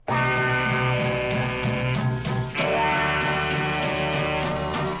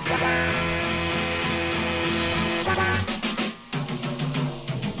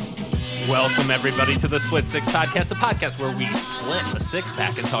Welcome, everybody, to the Split Six Podcast, the podcast where we split a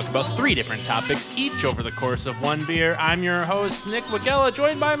six-pack and talk about three different topics, each over the course of one beer. I'm your host, Nick Wagella,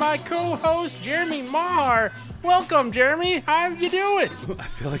 joined by my co-host, Jeremy Maher. Welcome, Jeremy. How you doing? I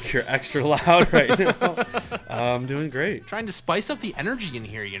feel like you're extra loud right now. I'm doing great. Trying to spice up the energy in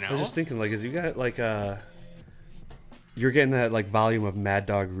here, you know? I was just thinking, like, as you got, like, you're getting that, like, volume of Mad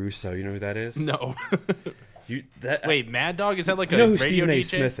Dog Russo. You know who that is? No. Wait, Mad Dog? Is that like a you know who radio Stephen A. DJ?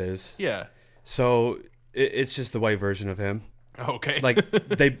 Smith is? Yeah. So it's just the white version of him. Okay. Like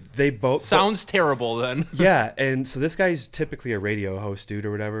they both sounds terrible then. Yeah, and so this guy's typically a radio host dude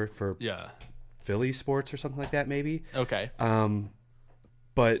or whatever for Philly sports or something like that, maybe. Okay.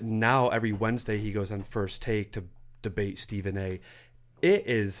 But now every Wednesday he goes on First Take to debate Stephen A. It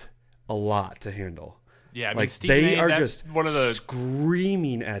is a lot to handle. Yeah, I mean, like Stephen they A, are just one of the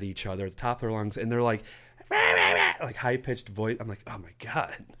screaming at each other at the top of their lungs, and they're like high pitched voice. I'm like, oh my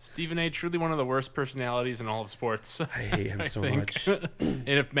god, Stephen A. truly one of the worst personalities in all of sports. I hate him so much. And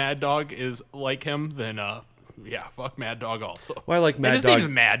if Mad Dog is like him, then fuck Mad Dog also. Well, I like Mad and his Dog. name's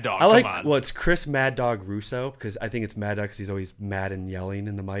Mad Dog. I like Come on. well, it's Chris Mad Dog Russo because I think it's Mad Dog because he's always mad and yelling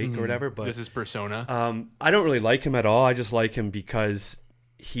in the mic or whatever. But this is persona. I don't really like him at all. I just like him because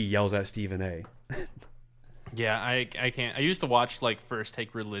he yells at Stephen A. Yeah, I can't. I used to watch like First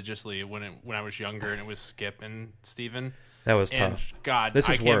Take religiously when I was younger, and it was Skip and Steven. That was And tough. God, This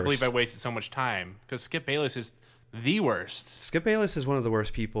I is can't worse. believe I wasted so much time because Skip Bayless is the worst. Skip Bayless is one of the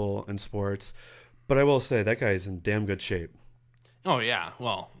worst people in sports, but I will say that guy is in damn good shape. Oh yeah,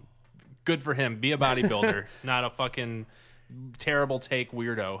 well, good for him. Be a bodybuilder, not a fucking terrible take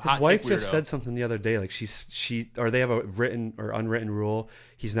weirdo. His wife just said something the other day, like they have a written or unwritten rule.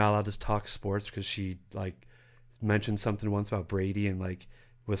 He's not allowed to talk sports because she like mentioned something once about Brady and like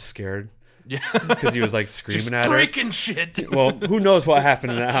was scared. Yeah, because he was like screaming just at her. breaking shit. Well, who knows what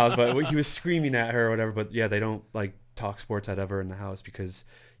happened in that house, but he was screaming at her or whatever. But yeah, they don't like talk sports at ever in the house because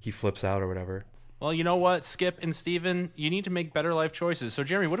he flips out or whatever. Well, you know what, Skip and Steven, you need to make better life choices. So,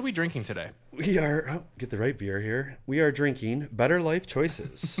 Jeremy, what are we drinking today? We are get the right beer here. We are drinking Better Life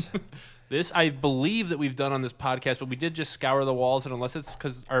Choices. This, I believe that we've done on this podcast, but we did just scour the walls, and unless it's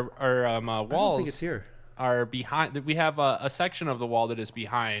because our walls I don't think it's here. Are behind. We have a section of the wall that is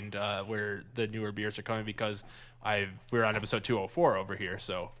behind where the newer beers are coming because we're on episode 204 over here.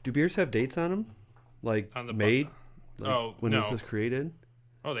 So, do beers have dates on them? Like on the made? Like when no. this was created?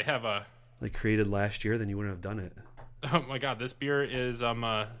 Oh, they have a. Like created last year, then you wouldn't have done it. Oh my God, this beer is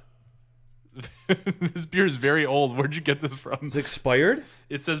this beer is very old. Where'd you get this from? It's expired?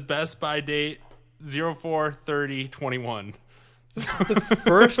 It says best by date 04/30/21. The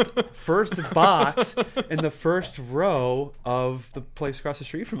first box in the first row of the place across the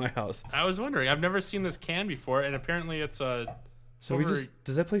street from my house. I was wondering. I've never seen this can before, and apparently it's a. So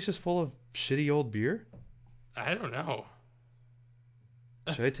does that place just full of shitty old beer? I don't know.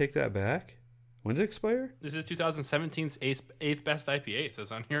 Should I take that back? When's it expire? This is 2017's eighth best IPA. It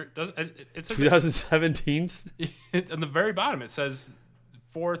says on here. It says 2017's? on the very bottom. It says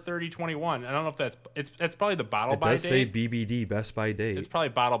 4/30/21. I don't know if that's probably the bottle by date. It does say BBD best by date. It's probably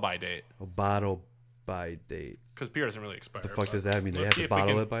bottle by date. A bottle by date. Because beer doesn't really expire. The fuck does that mean? They have to if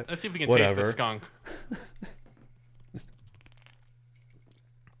bottle it by. Let's see if we can Whatever. taste the skunk.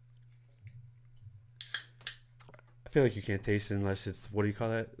 I feel like you can't taste it unless it's, what do you call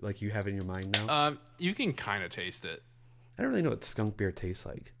that? Like you have it in your mind now? You can kind of taste it. I don't really know what skunk beer tastes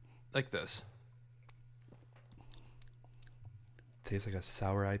like. Like this. It tastes like a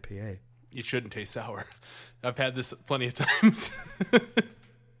sour IPA. It shouldn't taste sour. I've had this plenty of times.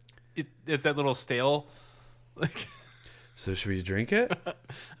 It's that little stale. Like. So should we drink it? I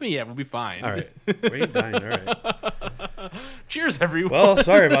mean, yeah, we'll be fine. All right. We ain't dying. All right. Cheers, everyone. Well,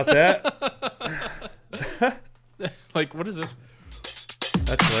 sorry about that. Like, what is this?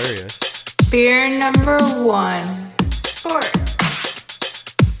 That's hilarious. Beer number one. Sport.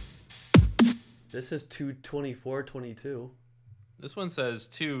 This is 2/24/22. This one says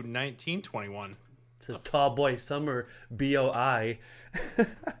 2/19/21. It says Tall Boy Summer BOI.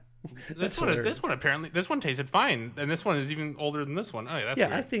 This one tasted fine, and this one is even older than this one. Oh, yeah, that's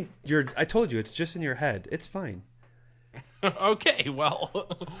weird. I think I told you, it's just in your head. It's fine. Okay, well.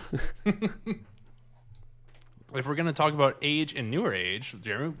 If we're going to talk about age and newer age,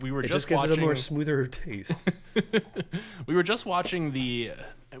 Jeremy, we were It just gives watching. it a more smoother taste. We were just watching the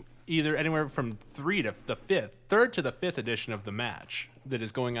either anywhere from third to the fifth edition of the match that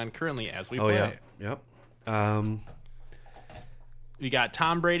is going on currently as we play. Yeah. Yep. We got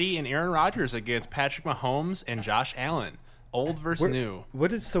Tom Brady and Aaron Rodgers against Patrick Mahomes and Josh Allen. Old versus new.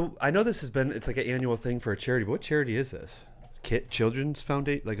 I know it's like an annual thing for a charity, but what charity is this? Children's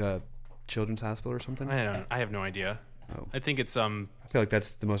Foundation, like a Children's Hospital or something? I have no idea. Oh. I think it's I feel like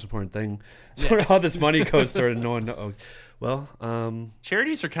that's the most important thing. Sort of how this money goes toward no one knows. Well,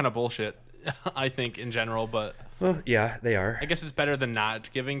 charities are kind of bullshit, I think, in general, but yeah, they are. I guess it's better than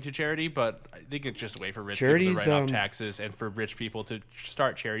not giving to charity, but I think it's just a way for rich Charities, people to write off taxes and for rich people to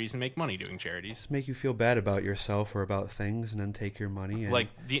start charities and make money doing charities. Just make you feel bad about yourself or about things, and then take your money and Like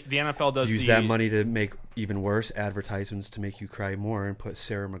the NFL does use that money to make even worse advertisements to make you cry more and put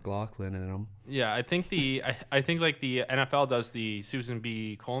Sarah McLachlan in them. Yeah, I think I think like the NFL does the Susan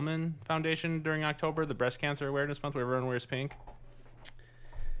B. Komen Foundation during October, the Breast Cancer Awareness Month, where everyone wears pink.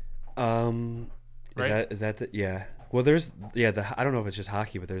 Right? Is that the yeah? Well, there's I don't know if it's just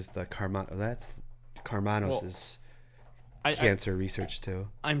hockey, but there's the Carmanos is cancer research too.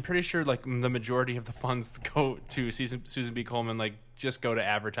 I'm pretty sure like the majority of the funds go to Susan B. Komen, like just go to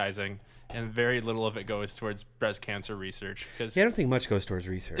advertising, and very little of it goes towards breast cancer research. Cause I don't think much goes towards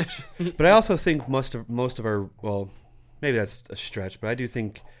research, but I also think most of our, well, maybe that's a stretch, but I do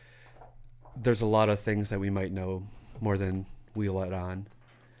think there's a lot of things that we might know more than we let on.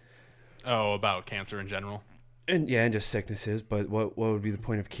 Oh, about cancer in general. And just sicknesses, but what would be the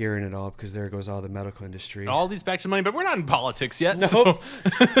point of curing it all? Because there goes all the medical industry. It all leads back to money, but we're not in politics yet. No. So.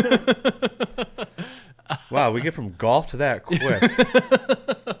 Wow, we get from golf to that quick.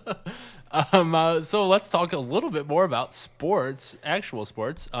 So let's talk a little bit more about sports, actual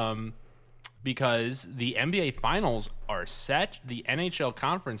sports, because the NBA Finals are set. The NHL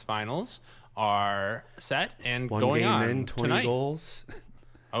Conference Finals are set and One going game on in, 20 tonight. goals.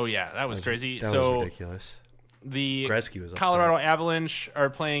 Oh yeah, that was crazy. That so was ridiculous. the Gretzky was upset. Colorado Avalanche are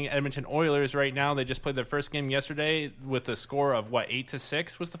playing Edmonton Oilers right now. They just played their first game yesterday with a score of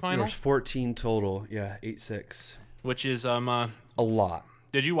 8-6 was the final, There's 14 total. Yeah, 8-6. which is A lot.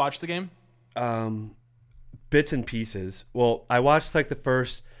 Did you watch the game? Bits and pieces. Well, I watched like the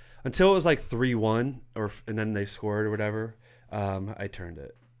first until it was like 3-1 and then they scored or whatever. I turned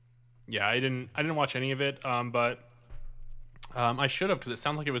it. Yeah, I didn't watch any of it, but I should have because it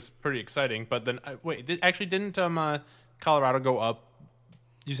sounded like it was pretty exciting. But then, didn't Colorado go up?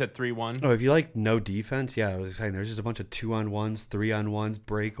 You said 3-1. Oh, if you like no defense, yeah, it was exciting. There's just a bunch of 2-on-1s, 3-on-1s,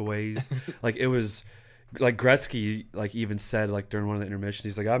 breakaways. Like it was, like Gretzky, like even said like during one of the intermissions,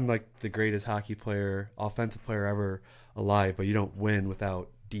 he's like, I'm like the greatest hockey player, offensive player ever alive, but you don't win without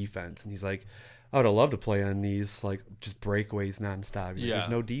defense. And he's like, I would have loved to play on these like just breakaways nonstop. Yeah. There's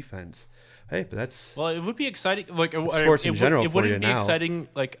no defense. Hey, but that's Well, it would be exciting. Like sports in general. It wouldn't for be you now. exciting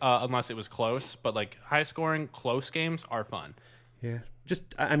like unless it was close. But like high scoring, close games are fun. Yeah, just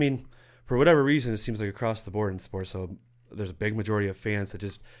I mean, for whatever reason, it seems like across the board in sports. So there's a big majority of fans that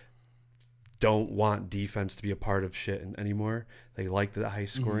just don't want defense to be a part of shit anymore. They like the high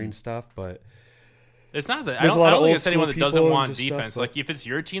scoring stuff, but It's not that I There's a don't, lot I of don't think old it's anyone that school doesn't people want and just defense. stuff, but- Like if it's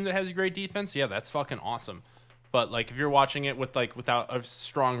your team that has great defense, yeah, that's fucking awesome. But like if you're watching it with like without a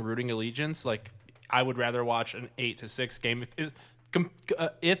strong rooting allegiance, like I would rather watch an 8-6 game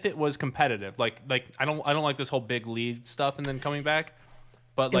if it was competitive. Like I don't like this whole big lead stuff and then coming back.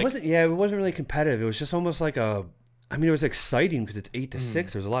 But like it wasn't really competitive. It was just almost like it was exciting because it's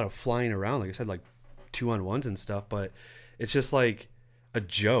 8-6. There's a lot of flying around, like I said, like 2-on-1s and stuff. But it's just like a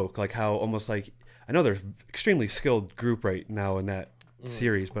joke, like how almost like I know they're extremely skilled group right now in that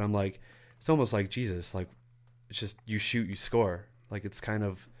series, but I'm like, it's almost like Jesus, like it's just you shoot, you score. Like it's kind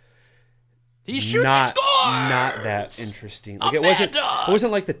of he shoots, not he scores! not that interesting. Like Amanda! it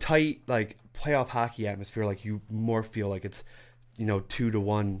wasn't like the tight like playoff hockey atmosphere. Like you more feel like it's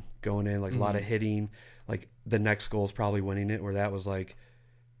 2-1 going in, like a lot of hitting. Like the next goal is probably winning it. Where that was like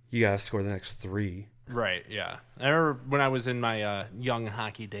you gotta score the next 3. Right, yeah. I remember when I was in my young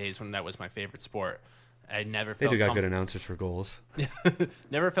hockey days when that was my favorite sport. I never They felt do got good announcers for goals.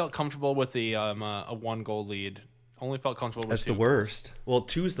 never felt comfortable with the a 1-goal lead. Only felt comfortable with That's 2 the worst. Well,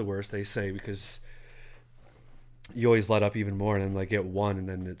 2's the worst, they say, because you always let up even more and then like get 1 and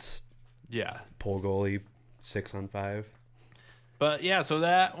then it's Yeah. pull goalie 6-on-5. But yeah, so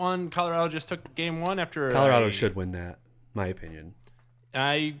that one Colorado just took game 1 after Colorado should win that, my opinion.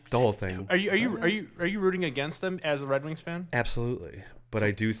 The whole thing. Are you rooting against them as a Red Wings fan? Absolutely. But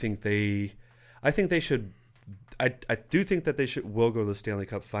I do think I think they should I do think that will go to the Stanley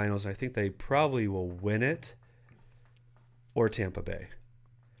Cup Finals. I think they probably will win it or Tampa Bay.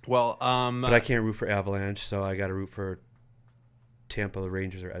 Well, But I can't root for Avalanche, so I got to root for Tampa, the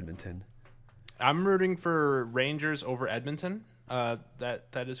Rangers, or Edmonton. I'm rooting for Rangers over Edmonton. That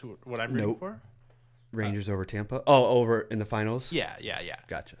is what I'm rooting Nope. for. Rangers over Tampa? Oh, over in the finals? Yeah.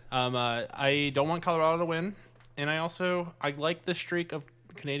 Gotcha. I don't want Colorado to win, and I like the streak of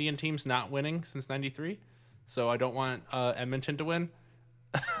Canadian teams not winning since '93, so I don't want Edmonton to win.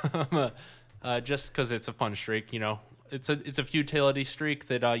 just because it's a fun streak. It's a futility streak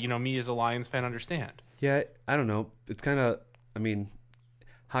that me as a Lions fan understand. Yeah, I don't know. It's kind of, I mean,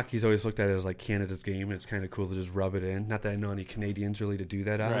 hockey's always looked at it as like Canada's game, and it's kind of cool to just rub it in. Not that I know any Canadians really to do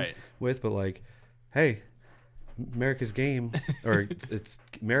that with, but like, hey, America's game, or it's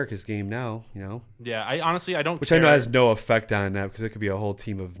America's game now, Yeah, I honestly don't. Which care. I know has no effect on that because it could be a whole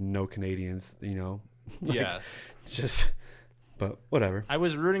team of no Canadians, Like, yeah. But whatever. I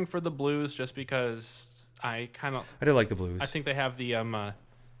was rooting for the Blues just because I did like the Blues. I think they have the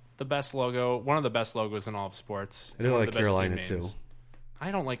best logo, one of the best logos in all of sports. I did like Carolina too. I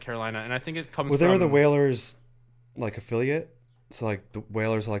don't like Carolina, and I think it comes. Well, they were the Whalers, like affiliate. So like the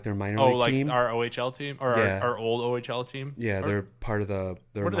Whalers are like their minor league team. Our OHL team or our old OHL team. Yeah, they're part of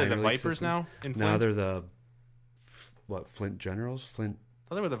their. What are they? The Vipers system. now? In Flint? Now they're the Flint Generals. I thought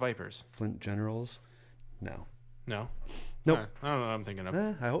they were the Vipers. Flint Generals. No. No. Nope. I don't know what I'm thinking of.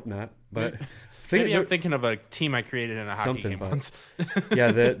 I hope not. But maybe I'm thinking of a team I created in a hockey game once.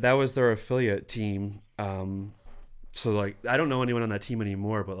 Yeah, that was their affiliate team. So like I don't know anyone on that team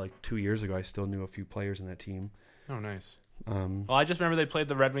anymore, but like 2 years ago I still knew a few players in that team. Oh, nice. Well, I just remember they played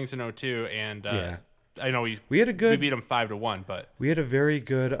the Red Wings in 2002, and I know we beat them 5-1, but we had a very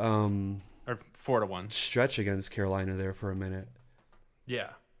good or 4-1 stretch against Carolina there for a minute. Yeah,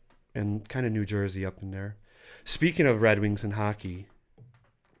 and kind of New Jersey up in there. Speaking of Red Wings and hockey,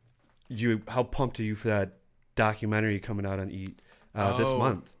 how pumped are you for that documentary coming out on this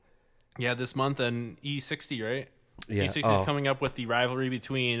month? Yeah, this month on E60, right? Yeah. E60 is coming up with the rivalry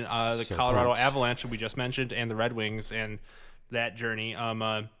between the Colorado pumped. Avalanche, we just mentioned, and the Red Wings, and that journey.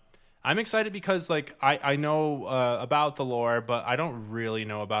 I'm excited because like I know about the lore, but I don't really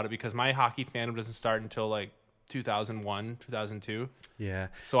know about it because my hockey fandom doesn't start until like 2001, 2002. Yeah.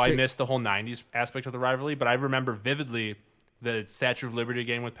 So I missed the whole 90s aspect of the rivalry, but I remember vividly the Statue of Liberty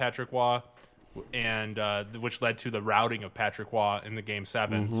game with Patrick Waugh, and which led to the routing of Patrick Waugh in the Game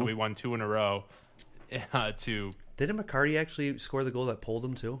 7. Mm-hmm. So we won 2 in a row. Didn't McCarty actually score the goal that pulled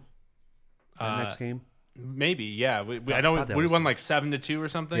him too? Next game? Maybe, yeah. I know we won like 7-2 or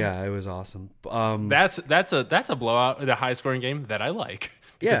something. Yeah, it was awesome. That's a blowout in a high scoring game that I like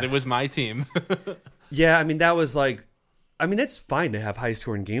because it was my team. Yeah, I mean that was like, I mean it's fine to have high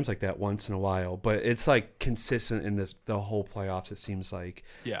scoring games like that once in a while, but it's like consistent in the whole playoffs. It seems like,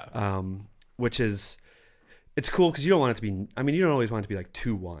 yeah. Which is, it's cool because you don't want it to be. I mean, you don't always want it to be like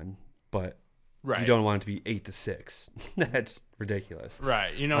 2-1, but you don't want it to be 8-6. That's ridiculous.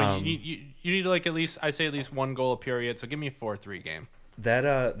 Right. You need like at least one goal a period. So give me a 4-3 game.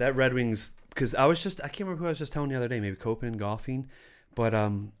 That Red Wings, because I can't remember who I was just telling the other day, maybe Copen golfing, but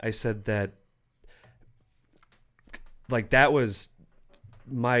I said that like that was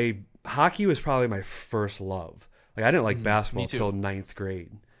hockey was probably my first love. Like I didn't like basketball until 9th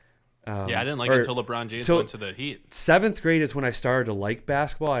grade. I didn't like it until LeBron James went to the Heat. 7th grade is when I started to like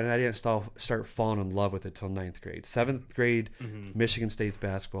basketball, and I didn't start falling in love with it till 9th grade. 7th grade, Michigan State's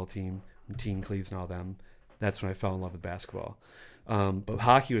basketball team, Teen Cleaves and all them. That's when I fell in love with basketball. But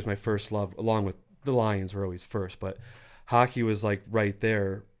hockey was my first love, along with the Lions were always first. But hockey was like right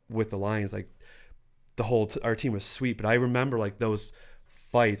there with the Lions. Like our team was sweet, but I remember like those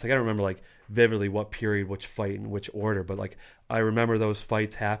fights. Like I don't remember like vividly what period, which fight, in which order, but like I remember those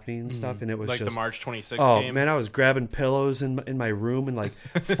fights happening and stuff, and it was like just the March 26th oh game. Man, I was grabbing pillows in my room and like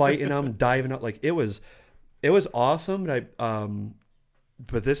fighting them, diving up. Like it was awesome.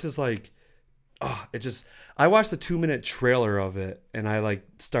 But this is like, I watched the 2-minute trailer of it and I like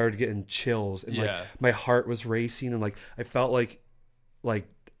started getting chills and like my heart was racing and like I felt like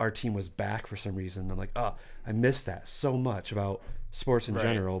our team was back for some reason. I'm like, I missed that so much about sports in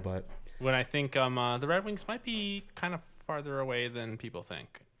general. But when I think the Red Wings might be kind of farther away than people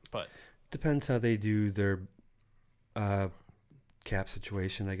think, but depends how they do their cap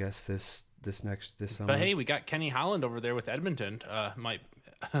situation, I guess this summer. But hey, we got Kenny Holland over there with Edmonton, might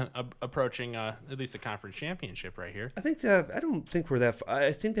approaching at least a conference championship right here. I don't think we're that.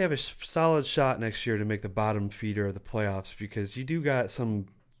 I think they have a solid shot next year to make the bottom feeder of the playoffs because you do got some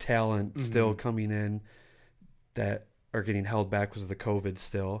talent still coming in that are getting held back because of the COVID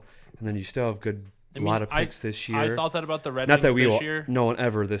still, and then you still have a lot of picks this year. I thought that about the Red Wings this year. No one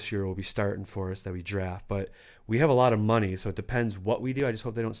ever this year will be starting for us that we draft, but we have a lot of money, so it depends what we do. I just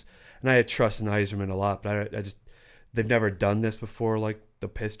hope they don't. And I trust in Yzerman a lot, but I just they've never done this before, like the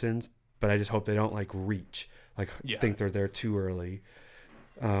Pistons. But I just hope they don't like reach, think they're there too early.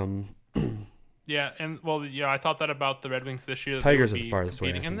 Yeah, and I thought that about the Red Wings this year. Tigers are the farthest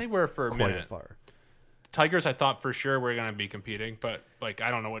way, and they were for a minute. Far. Tigers, I thought for sure we're going to be competing, but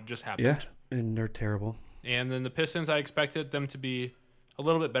I don't know what just happened. Yeah, and they're terrible. And then the Pistons, I expected them to be a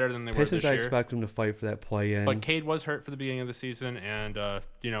little bit better than they were Pistons, this I year. expect them to fight for that play-in. But Cade was hurt for the beginning of the season, and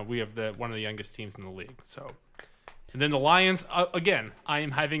we have one of the youngest teams in the league. So, and then the Lions again. I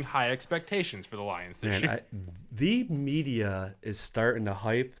am having high expectations for the Lions this year. The media is starting to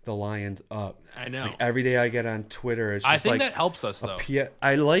hype the Lions up. I know. Like, every day I get on Twitter, it's just I think like that helps us though.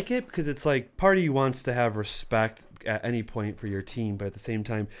 I like it because it's like part of you wants to have respect at any point for your team, but at the same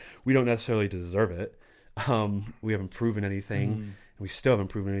time, we don't necessarily deserve it. We haven't proven anything. And we still haven't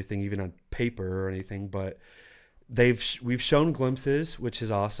proven anything, even on paper or anything. But we've shown glimpses, which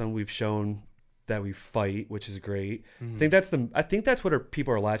is awesome. We've shown that we fight, which is great. I think that's what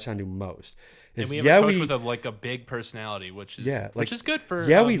people are latching onto most. And we have a coach with a big personality, which is good for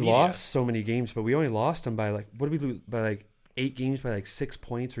we media. lost so many games, but we only lost them by what did we lose by 8 games by 6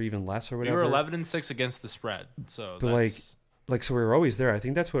 points or even less or whatever. We were 11-6 against the spread, so but so we were always there. I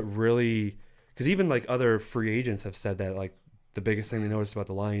think that's what really, because even other free agents have said that the biggest thing they noticed about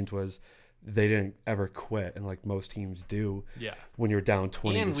the Lions was they didn't ever quit, and most teams do. Yeah, when you're down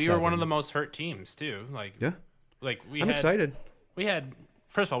 20, and we were one of the most hurt teams too. I'm excited.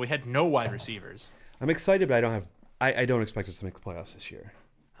 First of all, we had no wide receivers. I'm excited, but I don't expect us to make the playoffs this year.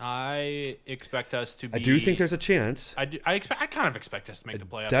 I expect us to be. I do think there's a chance. I kind of expect us to make the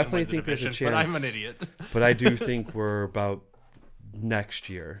playoffs. Definitely think there's a chance. But I'm an idiot. But I do think we're about next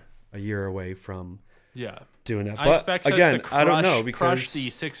year, a year away from doing that. But I expect again, us to I don't know, because crush the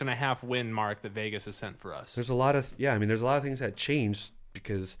 6.5 win mark that Vegas has sent for us. There's a lot of things that changed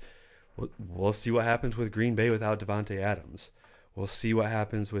because we'll see what happens with Green Bay without Devontae Adams. We'll see what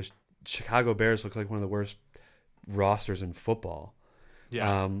happens with Chicago Bears. Look like one of the worst rosters in football.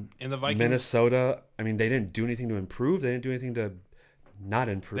 Yeah, and the Vikings, Minnesota. I mean, they didn't do anything to improve. They didn't do anything to not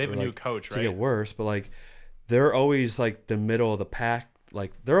improve. They have a new coach, to right? get worse, but they're always the middle of the pack.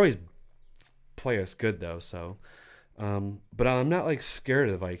 They're always play us good though. So, but I'm not scared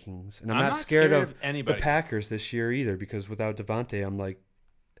of the Vikings, and I'm not scared of anybody. The Packers this year either, because without Devontae, I'm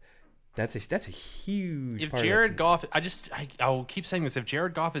that's a huge. If part Jared Goff, I'll keep saying this. If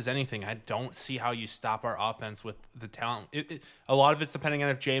Jared Goff is anything, I don't see how you stop our offense with the talent. A lot of it's depending on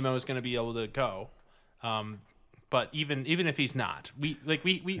if J-Mo is going to be able to go. But even if he's not, I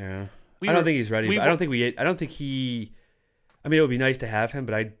don't think he's ready. I don't think he. I mean, it would be nice to have him,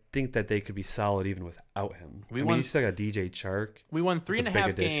 but I think that they could be solid even without him. You still got DJ Chark. We won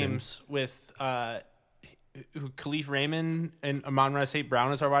 3.5 games with Khalif Raymond and Amon-Ra St.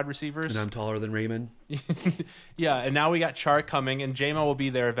 Brown as our wide receivers. And I'm taller than Raymond. Yeah, and now we got Chark coming, and J-Mo will be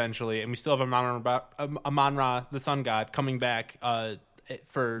there eventually, and we still have Amon-Ra, the Sun God, coming back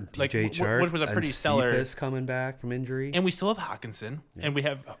for DJ Chark, which was a pretty stellar. Cephas coming back from injury, and we still have Hawkinson, and we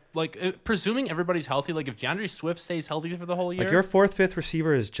have presuming everybody's healthy. If DeAndre Swift stays healthy for the whole year, your 4th, 5th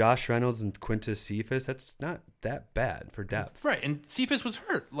receiver is Josh Reynolds and Quintus Cephas. That's not that bad for depth, right? And Cephas was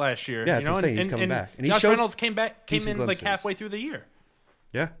hurt last year. Yeah, that's what I'm saying. He's coming back, and Josh Reynolds came in glimpses. halfway through the year.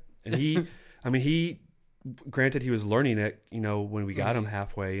 Yeah, and he. Granted, he was learning it, when we got him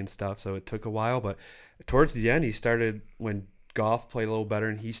halfway and stuff, so it took a while. But towards the end, he started when Goff played a little better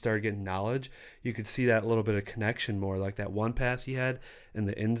and he started getting knowledge. You could see that little bit of connection more, like that one pass he had in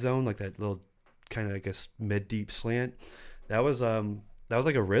the end zone, like that little kind of mid-deep slant. That was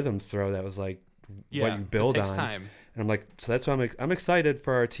like a rhythm throw. That was what you build it takes on. Time. And I'm so that's why I'm excited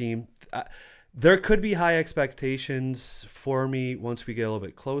for our team. There could be high expectations for me once we get a little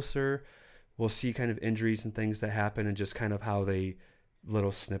bit closer. We'll see kind of injuries and things that happen and just kind of how they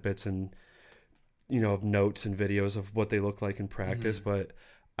little snippets and of notes and videos of what they look like in practice. Mm-hmm. But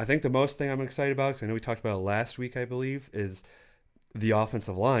I think the most thing I'm excited about, because I know we talked about it last week, I believe, is the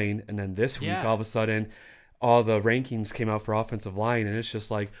offensive line. And then this week, all of a sudden, all the rankings came out for offensive line, and it's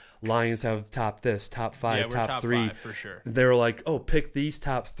just Lions have top 5, top 3. 5 for sure. They were pick these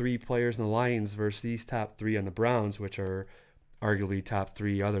top 3 players in the Lions versus these top 3 on the Browns, which are arguably top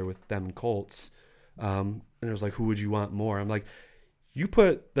 3 other with them and Colts. And it was who would you want more? I'm you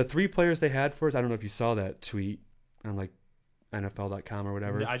put the 3 players they had for us. I don't know if you saw that tweet on NFL.com or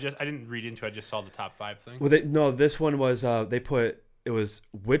whatever. I didn't read into it. I just saw the top 5 thing. Well, this one was they put it was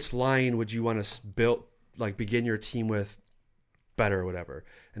which line would you want to build begin your team with better or whatever,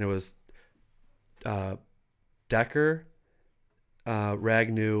 and it was Decker,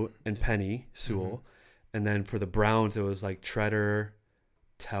 Ragnew, and Penny Sewell, mm-hmm. and then for the Browns it was Treader,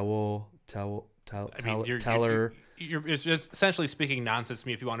 Teller. You're essentially speaking nonsense to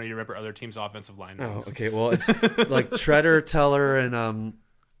me if you want me to remember other teams' offensive line. Oh, okay. Well, it's Treader, Teller, and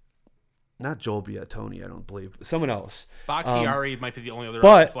not Joel Biatoni, I don't believe. Someone else. Bakhtiari might be the only other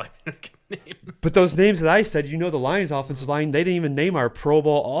offensive line I can name. But those names that I said, the Lions' offensive line, they didn't even name our Pro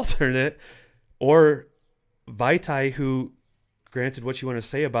Bowl alternate or Vaitai, who granted, what you want to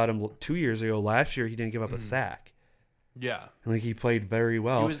say about him 2 years ago, last year he didn't give up a sack. Yeah. And like he played very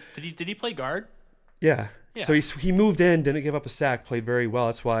well. Did he play guard? Yeah. Yeah. So he moved in, didn't give up a sack, played very well.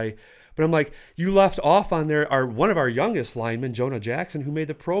 That's why. But I'm like, you left off on there one of our youngest linemen, Jonah Jackson, who made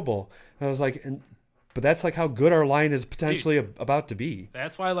the Pro Bowl. And I was like, but that's like how good our line is potentially about to be.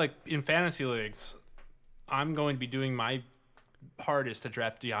 That's why, like, in fantasy leagues, I'm going to be doing my hardest to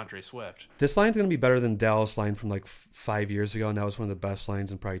draft DeAndre Swift. This line's going to be better than Dallas line from like 5 years ago, and that was one of the best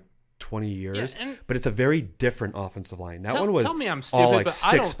lines in probably 20 years. Yeah, but it's a very different offensive line. That one was tell me I'm stupid, all like but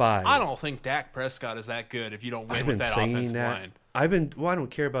 6'5". I don't think Dak Prescott is that good if you don't win with that offensive line. I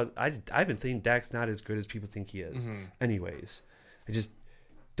don't care about. I've been saying Dak's not as good as people think he is. Anyways, I just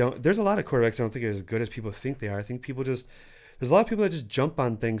don't. There's a lot of quarterbacks I don't think are as good as people think they are. I think there's a lot of people that just jump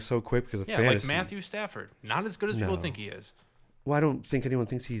on things so quick because of fantasy. Like Matthew Stafford, not as good as people think he is. Well, I don't think anyone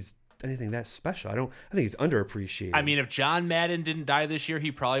thinks he's anything that special. I think he's underappreciated. I mean, if John Madden didn't die this year,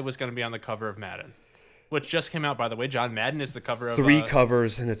 he probably was going to be on the cover of Madden, which just came out, by the way. John Madden is the cover of 3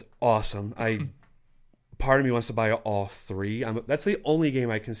 covers, and it's awesome. Part of me wants to buy all 3. That's the only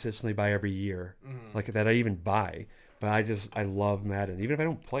game I consistently buy every year, like that I even buy. But I love Madden, even if I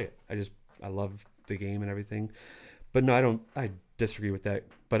don't play it. I love the game and everything. But no, I disagree with that.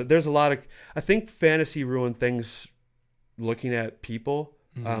 But there's a lot of, I think fantasy ruined things looking at people.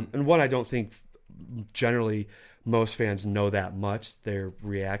 And one, I don't think generally most fans know that much. They're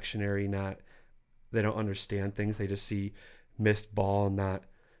reactionary, they don't understand things. They just see missed ball and not,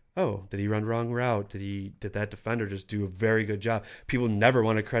 oh, did he run wrong route? Did that defender just do a very good job? People never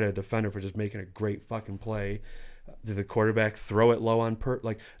want to credit a defender for just making a great fucking play. Did the quarterback throw it low on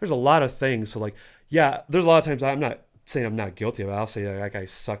like, there's a lot of things. So like, yeah, there's a lot of times I'm not saying I'm not guilty of it. I'll say that guy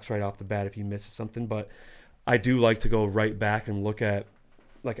sucks right off the bat if he misses something, but I do like to go right back and look at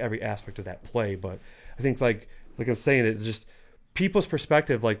like every aspect of that play. But I think like I'm saying, it's just people's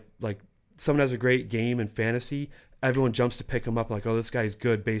perspective. Like someone has a great game in fantasy, everyone jumps to pick him up like, oh, this guy's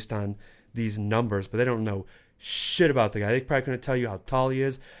good based on these numbers, but they don't know shit about the guy. They probably couldn't tell you how tall he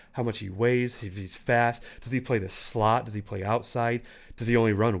is, how much he weighs, if he's fast. Does he play the slot? Does he play outside? Does he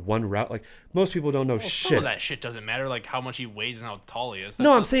only run one route? Like, most people don't know shit. Some of that shit doesn't matter, like how much he weighs and how tall he is.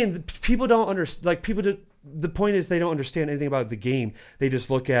 I'm saying people don't understand. Like, the point is they don't understand anything about the game. They just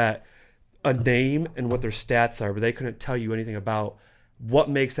look at a name and what their stats are, but they couldn't tell you anything about what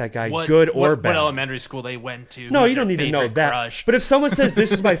makes that guy good or bad. What elementary school they went to. No, you don't need to know that. Crush. But if someone says,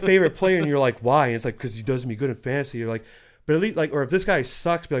 this is my favorite player, and you're like, why? And it's like, because he does me good in fantasy. You're like, but at least, like, or if this guy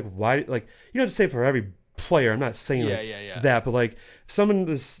sucks, be like, why? Like, you don't have to say for every player. I'm not saying that, but like, if someone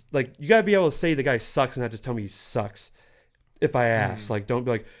is like, you got to be able to say the guy sucks and not just tell me he sucks. If I ask, like, don't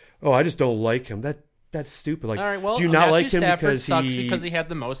be like, oh, I just don't like him. That's stupid. Like, all right, well, do you not Matthew like him Stafford because he had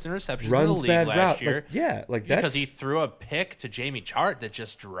the most interceptions in the runs league bad last route? year? Like, yeah, like because he threw a pick to Jamie Chart that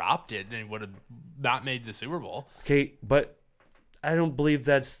just dropped it and would have not made the Super Bowl. Okay, but I don't believe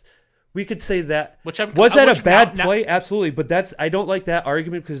that's. We could say that. Was that a bad play? Absolutely, but I don't like that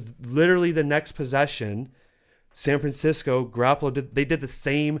argument because literally the next possession, San Francisco, Garoppolo they did the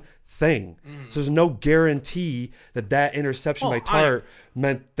same thing. So there's no guarantee that interception by Tart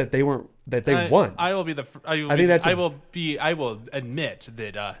meant that they weren't they won. I will admit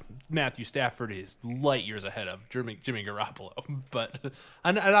that Matthew Stafford is light years ahead of Jimmy Garoppolo, but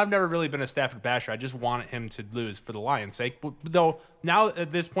and I've never really been a Stafford basher. I just wanted him to lose for the Lions' sake. But, though now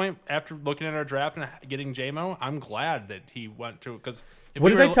at this point, after looking at our draft and getting JMO, I'm glad that he went to because. What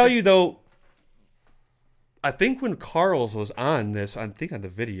did I tell you though? I think when Carl's was on this, I think on the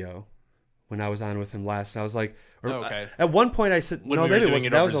video, when I was on with him last, and I was like, at one point I said, when maybe it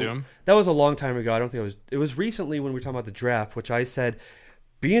wasn't. That was a long time ago. I don't think it was recently when we were talking about the draft, which I said,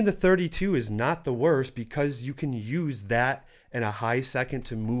 being the 32 is not the worst because you can use that in a high second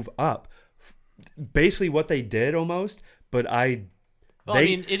to move up. Basically what they did almost, but they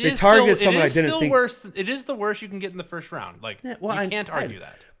targeted someone I didn't think. It is the worst you can get in the first round. Like, you can't argue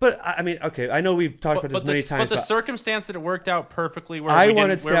that. But I mean, okay, I know we've talked about this many times. But the circumstance that it worked out perfectly. Where I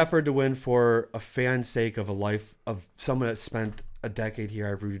wanted Stafford to win for a fan's sake of a life of someone that spent a decade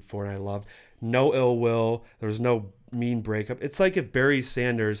here. I've rooted for and I loved. No ill will. There was no mean breakup. It's like if Barry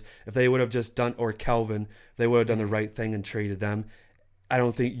Sanders, if they would have just done, or Calvin, if they would have done the right thing and traded them. I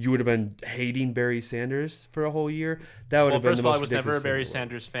don't think you would have been hating Barry Sanders for a whole year. That would have been the most ridiculous. First of all, I was never a Barry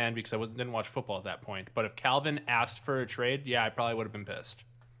Sanders fan because I didn't watch football at that point. But if Calvin asked for a trade, yeah, I probably would have been pissed.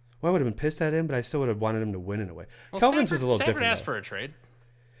 Well, I would have been pissed at him, but I still would have wanted him to win in a way. Well, Calvin's was a little different. Stafford asked for a trade.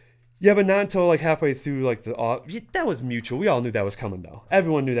 Yeah, but not until like halfway through like that was mutual. We all knew that was coming though.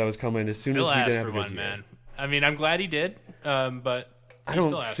 Everyone knew that was coming as soon as we didn't have a good year. Man. I mean, I'm glad he did, but I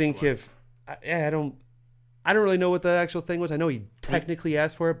don't think I don't really know what the actual thing was. I know he technically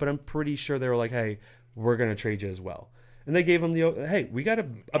asked for it, but I'm pretty sure they were like, "Hey, we're going to trade you as well." And they gave him hey, we got a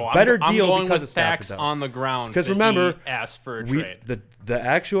better deal I'm going because with of Stafford. facts on the ground. Because remember, he asked for a trade. The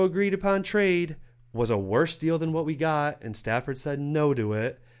actual agreed upon trade was a worse deal than what we got, and Stafford said no to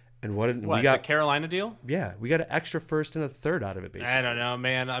it. And we got the Carolina deal? Yeah, we got an extra first and a third out of it. Basically, I don't know,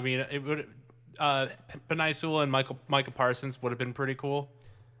 man. I mean, it would. Penei Sewell and Micah Parsons would have been pretty cool.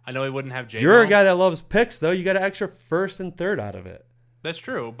 I know he wouldn't have J. You're a guy that loves picks, though. You got an extra first and third out of it. That's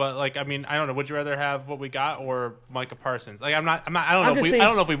true, but like, I mean, I don't know. Would you rather have what we got or Micah Parsons? Like, I don't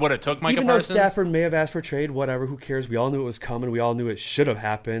know if we would have took Micah Parsons. Even though Stafford may have asked for trade, whatever. Who cares? We all knew it was coming. We all knew it should have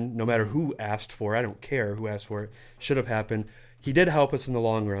happened. No matter who asked for it, I don't care who asked for it. Should have happened. He did help us in the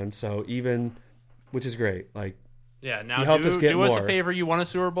long run, so which is great. Like, yeah. Now he helped us get do us more. a favor. You won a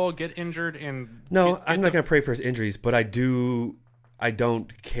Super Bowl. Get injured and I'm not going to pray for his injuries, but I don't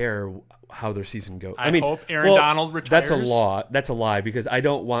care how their season goes. I hope Aaron Donald retires. That's a lie because I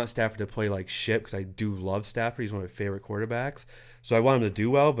don't want Stafford to play like shit because I do love Stafford. He's one of my favorite quarterbacks. So I want him to do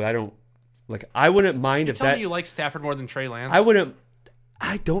well, but I wouldn't mind if that. You like Stafford more than Trey Lance?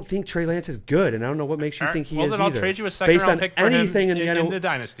 I don't think Trey Lance is good, and I don't know what makes you think he is then I'll either. trade you a second-round pick for anything him in the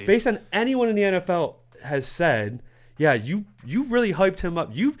dynasty. Based on anyone in the NFL has said, yeah, you really hyped him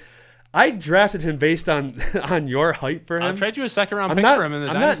up. I drafted him based on your hype for him. I'll trade you a second-round pick for him in the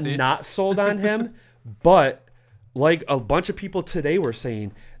dynasty. I'm not sold on him, but like a bunch of people today were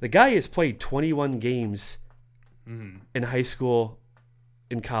saying, the guy has played 21 games in high school,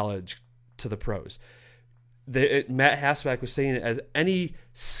 in college, to the pros. Matt Hasselbeck was saying, as any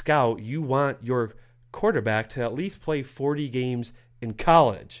scout, you want your quarterback to at least play 40 games in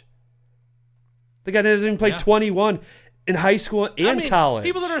college. The guy doesn't even play 21 in high school and college.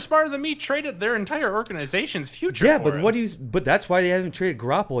 People that are smarter than me traded their entire organization's future. Yeah, for but him. But that's why they haven't traded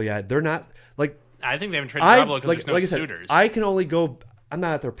Garoppolo yet. They're not like. I think they haven't traded Garoppolo because there's no suitors. I can only go. I'm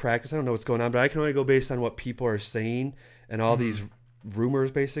not at their practice. I don't know what's going on, but I can only go based on what people are saying and all these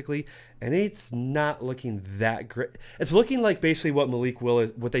rumors, basically. And it's not looking that great. It's looking like basically what Malik Will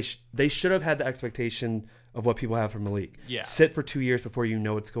is. What they should have had the expectation of what people have for Malik. Yeah. Sit for 2 years before you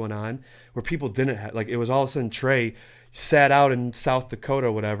know what's going on. Where people didn't have, like, it was all of a sudden Trey sat out in South Dakota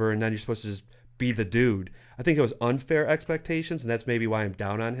or whatever, and then you're supposed to just be the dude. I think it was unfair expectations, and that's maybe why I'm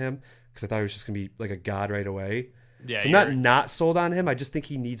down on him, because I thought he was just going to be like a god right away. Yeah, so I'm not sold on him. I just think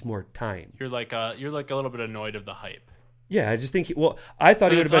he needs more time. You're like a little bit annoyed of the hype. Yeah, I just think I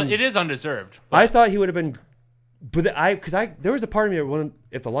thought he would have been. It is undeserved. I thought he would have been, but there was a part of me that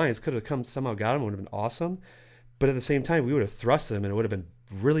if the Lions could have come somehow got him, it would have been awesome. But at the same time, we would have thrust him, and it would have been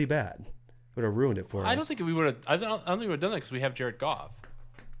really bad. It would have ruined it for us. I don't think we would have. I don't think we would have done that because we have Jared Goff.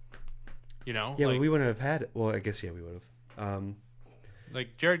 You know. Yeah, but we wouldn't have had it. Well, I guess we would have.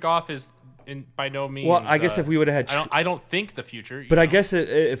 Like Jared Goff is by no means. Well, I guess if we would have had, I don't think the future. But I guess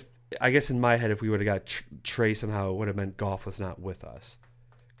in my head, if we would have got Trey somehow, it would have meant Goff was not with us,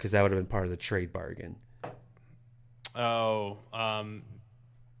 because that would have been part of the trade bargain. Oh, I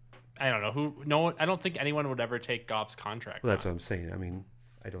don't know who. No, I don't think anyone would ever take Goff's contract. Well, that's what I'm saying. I mean,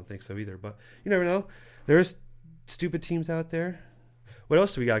 I don't think so either. But you never know. There's stupid teams out there. What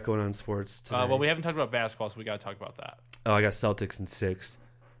else do we got going on in sports today? Well, we haven't talked about basketball, so we got to talk about that. Oh, I got Celtics in 6.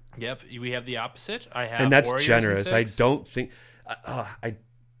 Yep, we have the opposite. I have, and that's Warriors generous. in 6. I don't think. I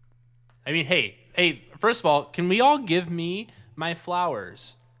mean, hey. First of all, can we all give me my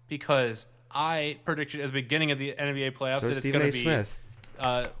flowers? Because I predicted at the beginning of the NBA playoffs that it's going to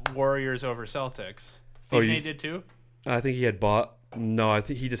be Warriors over Celtics. Stephen A did too. I think he had bought. No, I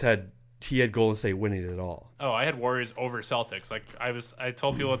think he had Golden State winning it all. Oh, I had Warriors over Celtics. Like I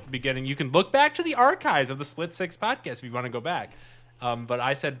told people at the beginning, you can look back to the archives of the Split Six podcast if you want to go back. But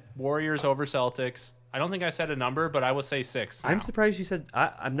I said Warriors over Celtics. I don't think I said a number, but I will say 6. Now. I'm surprised you said.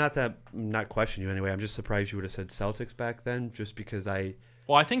 I'm not questioning you anyway. I'm just surprised you would have said Celtics back then, just because I.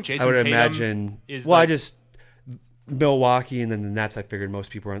 Well, I think Jason. I would Tatum imagine. Is I just Milwaukee and then the Nets. I figured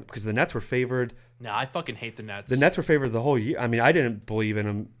most people were because the Nets were favored. No, I fucking hate the Nets. The Nets were favored the whole year. I mean, I didn't believe in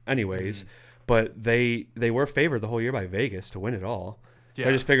them anyways, but they were favored the whole year by Vegas to win it all. Yeah.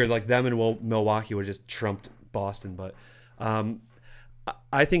 I just figured like them and Milwaukee would have just trumped Boston, but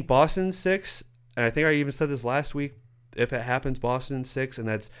I think Boston's 6, and I think I even said this last week. If it happens, Boston's 6, and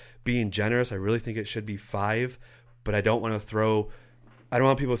that's being generous. I really think it should be 5, but I don't want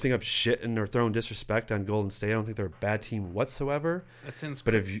people to think I'm shitting or throwing disrespect on Golden State. I don't think they're a bad team whatsoever. That sounds.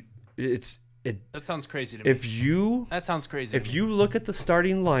 But that sounds crazy to me. That sounds crazy. If you look at the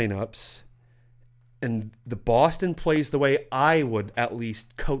starting lineups, and the Boston plays the way I would at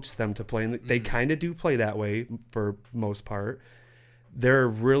least coach them to play, and they kind of do play that way for most part, there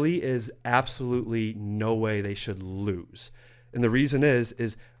really is absolutely no way they should lose. And the reason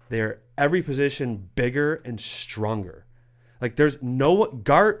is they're every position bigger and stronger. Like there's no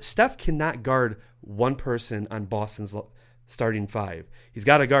guard. Steph cannot guard one person on Boston's starting five. He's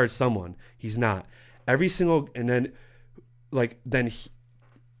got to guard someone. He's not. Every single, and then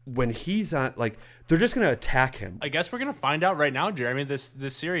when he's on, like, they're just going to attack him. I guess we're going to find out right now, Jeremy, this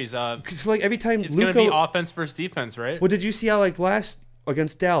series. Because like every time it's going to be offense versus defense, right? Well, did you see how like last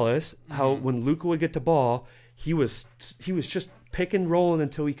against Dallas, how when Luka would get the ball, he was just pick and rolling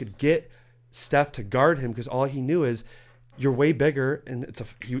until he could get Steph to guard him, because all he knew is you're way bigger, and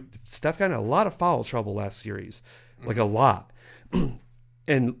Steph got in a lot of foul trouble last series, like a lot.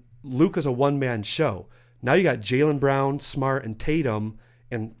 And Luka's a one-man show. Now you got Jaylen Brown, Smart, and Tatum,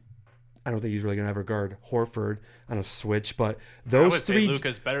 and I don't think he's really going to ever guard Horford on a switch, but those I would three. say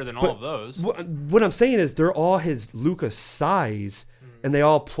Luka's better than all of those. What I'm saying is they're all his Luka size, and they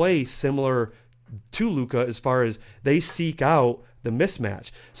all play similar to Luka as far as they seek out the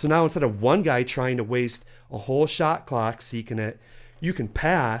mismatch. So now instead of one guy trying to waste a whole shot clock seeking it, you can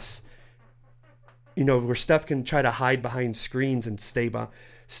pass, where Steph can try to hide behind screens and stay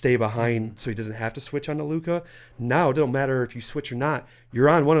behind so he doesn't have to switch on to Luka. Now it don't matter if you switch or not, you're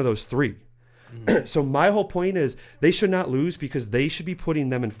on one of those three. So my whole point is they should not lose, because they should be putting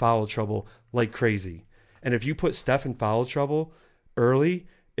them in foul trouble like crazy. And if you put Steph in foul trouble early,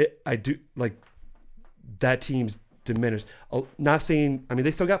 that team's diminished. Not saying,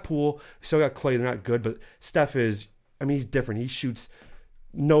 they still got Poole, still got Clay, they're not good, but Steph is, he's different. He shoots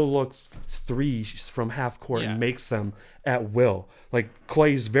no-look threes from half court and makes them at will. Like,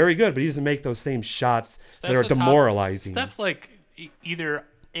 Clay's very good, but he doesn't make those same shots that are demoralizing. Steph's like either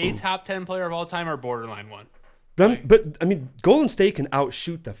a top 10 player of all time or borderline one. But Golden State can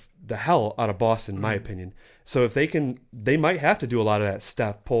outshoot the hell out of Boston, in my opinion. So if they might have to do a lot of that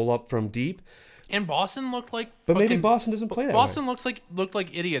Steph pull up from deep. And Boston looked like, but maybe Boston doesn't play that Boston way. looked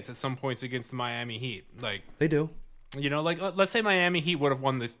like idiots at some points against the Miami Heat. Like they do. Like let's say Miami Heat would have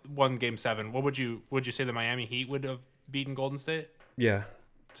won Game 7. What would you say the Miami Heat would have beaten Golden State? Yeah.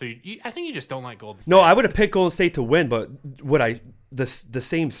 So I think you just don't like Golden State. No, I would have picked Golden State to win, but the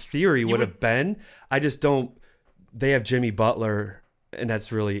same theory would have been. I just don't. They have Jimmy Butler, and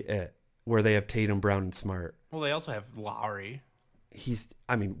that's really it. Where they have Tatum, Brown, and Smart. Well, they also have Lowry.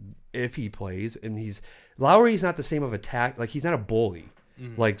 If he plays, and Lowry's not the same of attack. Like, he's not a bully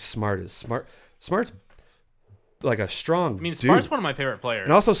like Smart is. Smart's like a strong dude. Smart's one of my favorite players.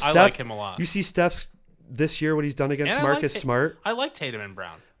 And also Steph, I like him a lot. You see Steph's this year, what he's done against Marcus Smart. I like Tatum and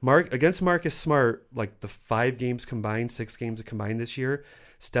Brown. Against Marcus Smart, like the 6 games combined this year,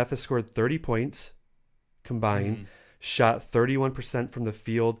 Steph has scored 30 points combined, shot 31% from the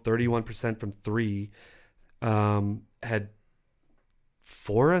field, 31% from three, had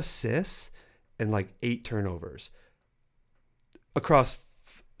 4 assists and like 8 turnovers across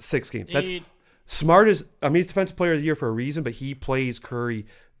 6 games. That's Smart he's defensive player of the year for a reason, but he plays Curry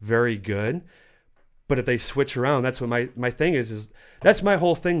very good. But if they switch around, that's what my thing is that's my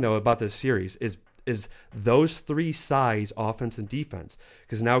whole thing though about this series is those 3 sides, offense and defense.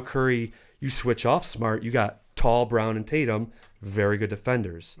 Because now Curry, you switch off Smart, you got tall Brown and Tatum, very good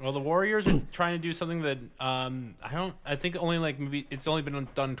defenders. Well, the Warriors are trying to do something that I think only maybe it's only been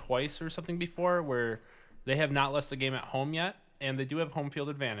done twice or something before, where they have not lost a game at home yet, and they do have home field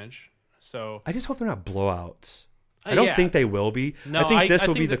advantage. So I just hope they're not blowouts. I don't think they will be. No, I think this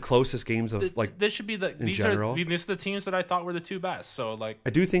will be the closest games of this should be these general. These are the teams that I thought were the 2 best. So I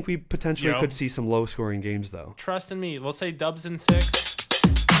do think we potentially could see some low scoring games though. Trust in me. We'll say Dubs in 6.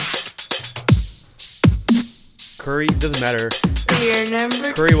 Curry doesn't matter.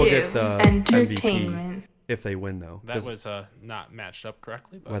 Curry will get the MVP if they win though. That was not matched up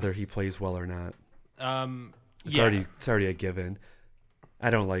correctly. But. Whether he plays well or not, it's already a given. I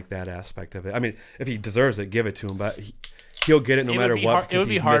don't like that aspect of it. If he deserves it, give it to him. But he'll get it no matter what. It would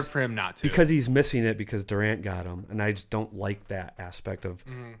be hard for him not to. Because he's missing it because Durant got him. And I just don't like that aspect of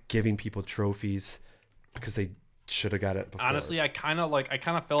giving people trophies because they should have got it before. Honestly, I kind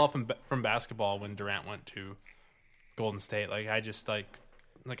of fell off from basketball when Durant went to Golden State. I've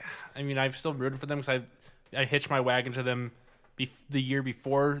still rooted for them because I hitched my wagon to them the year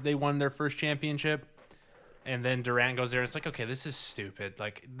before they won their first championship. And then Durant goes there and it's like, okay, this is stupid.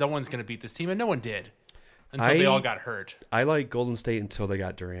 No one's going to beat this team. And no one did until they all got hurt. I like Golden State until they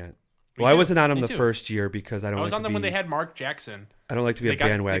got Durant. I wasn't on them the first year because I was on them when they had Mark Jackson. I don't like to be a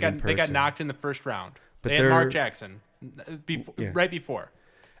bandwagon person. They got knocked in the first round. They had Mark Jackson right before.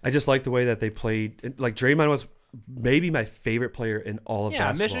 I just like the way that they played. Like Draymond maybe my favorite player in all of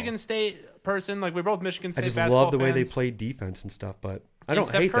basketball. Michigan State person. Like, we're both Michigan State I just basketball love the way they fans. play defense and stuff, but I And don't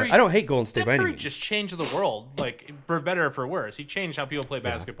Steph hate Curry- that. I don't hate Golden State Steph by any Curry means. just changed the world, like, for better or for worse. He changed how people play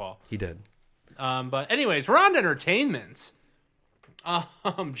basketball. He did. But anyways, we're on to entertainment.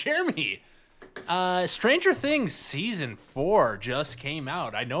 Jeremy, Stranger Things Season 4 just came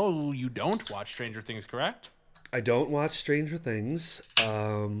out. I know you don't watch Stranger Things, correct? I don't watch Stranger Things.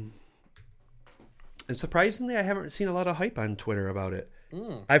 And surprisingly, I haven't seen a lot of hype on Twitter about it.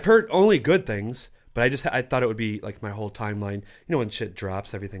 I've heard only good things, but I thought it would be like my whole timeline. You know, when shit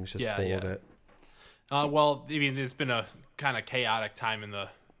drops, everything's just full of it. Well, I mean, there's been a kind of chaotic time in the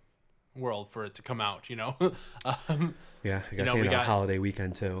world for it to come out, you know? Yeah, I guess we we got got- a holiday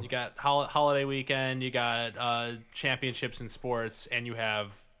weekend too. You got holiday weekend, you got championships in sports, and you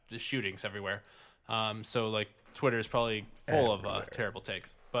have the shootings everywhere. So, like, Twitter is probably full of terrible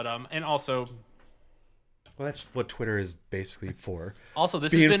takes. But, and also... Well, that's what Twitter is basically for. Also,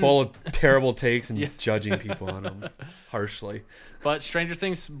 this Being has been... full of terrible takes and judging people on them harshly. But Stranger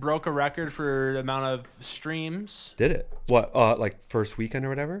Things broke a record for the amount of streams. Did it? What, like first weekend or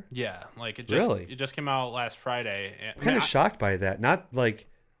whatever? Yeah, like it Really? just came out last Friday. I'm kind of shocked by that. Not like,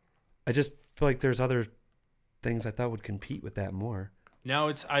 I just feel like there's other things I thought would compete with that more.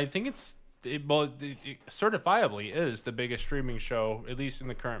 No, I think it certifiably is the biggest streaming show, at least in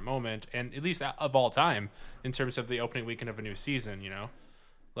the current moment, and at least of all time, in terms of the opening weekend of a new season. You know,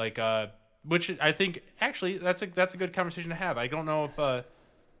 like which I think actually that's a good conversation to have. I don't know if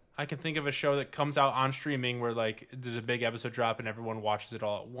I can think of a show that comes out on streaming where like there's a big episode drop and everyone watches it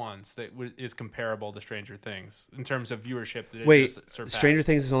all at once that is comparable to Stranger Things in terms of viewership. That Wait, it just surpassed. Stranger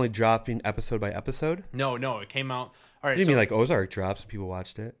Things is only dropping episode by episode? No, it came out. All right, You so, mean like Ozark drops and people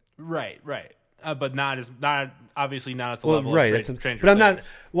watched it? right, but obviously not at the Well, level right. of That's Stranger but I'm not.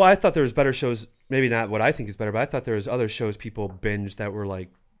 Things. Well, I thought there was better shows. Maybe not what I think is better, but I thought there was other shows people binged that were like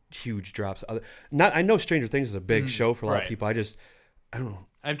huge drops. I know Stranger Things is a big show for a lot right. of people. I don't know.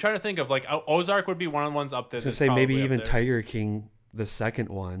 I'm trying to think of like Ozark would be one of the ones up there. I was gonna that's say maybe probably up even there. Tiger King, the second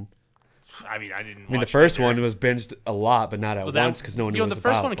one. I mean, I didn't. I mean, the watch first Tiger. one was binged a lot, but not at Well, that- once because no one knew you know, what it the was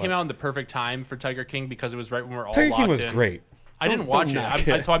first about, one came but out in the perfect time for Tiger King because it was right when we were all Tiger locked King was in. great. I didn't Don't watch knock it.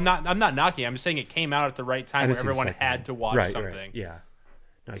 it. So I'm not knocking. I'm saying it came out at the right I time didn't where see the everyone second had one. to watch Right, something. right, yeah.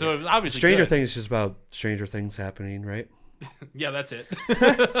 No, I So get it was obviously Stranger good. Things is just about Stranger Things happening, right? Yeah, that's it.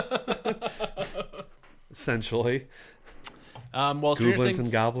 Essentially, Well, Stranger goblins Things.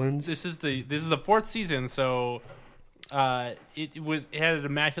 and goblins. This is the fourth season, so it had an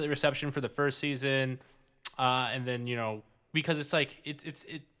immaculate reception for the first season, and then because it's like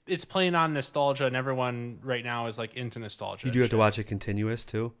it's playing on nostalgia, and everyone right now is like into nostalgia. You do have to watch it continuous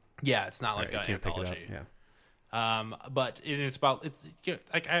too. Yeah, it's not like You an can't pick it up. anthology. Yeah. But it's about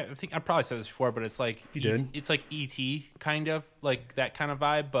like I think I probably said this before, but it's like You did. It's like E.T. kind of like that kind of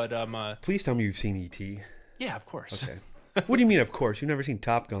vibe. But Please tell me you've seen E.T. yeah, of course. Okay. What do you mean? Of course, you've never seen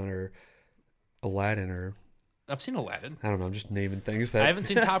Top Gun or Aladdin or I've seen Aladdin. I don't know. I'm just naming things that I haven't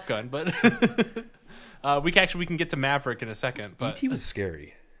seen Top Gun, but we can get to Maverick in a second. But E.T. was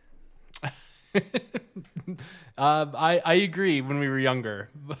scary. I agree when we were younger,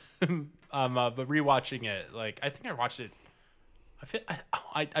 but rewatching it, like I think I watched it.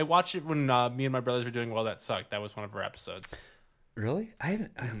 I watched it when me and my brothers were doing Well That Sucked. That was one of our episodes. Really? I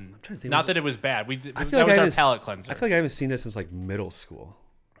haven't. I'm trying to think. Not that it was bad. I feel That like was I our haven't- palate cleanser. I feel like I haven't seen this since like middle school.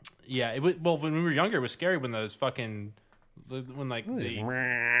 Yeah, it was, well, when we were younger, it was scary when those fucking when like the.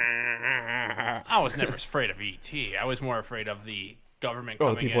 I was never afraid of ET. I was more afraid of the government Oh,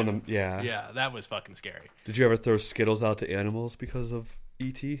 coming the people in. in the yeah. Yeah, that was fucking scary. Did you ever throw Skittles out to animals because of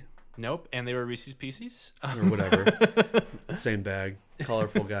E.T. Nope, and they were Reese's Pieces. or whatever? Same bag,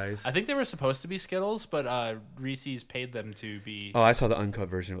 colorful guys. I think they were supposed to be Skittles, but Reese's paid them to be. Oh, I saw the uncut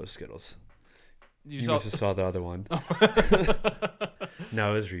version. It was Skittles. You must have saw the other one.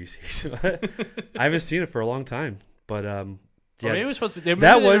 No, it was Reese's. I haven't seen it for a long time, but Or yeah, maybe it was supposed to be. that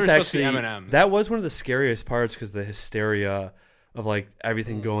maybe they was were supposed to be actually M&Ms. that was one of the scariest parts because the hysteria of like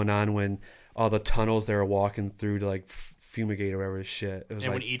everything going on when all the tunnels they were walking through to like fumigate or whatever shit. It was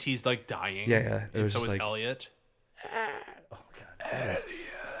and like when ET's like dying. Yeah, yeah, it And was so just is like- Elliot.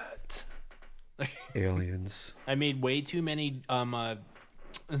 Elliot. Aliens. I made way too many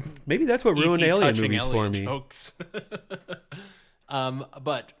Maybe that's what ruined ET Alien touching movies for Elliot me. jokes.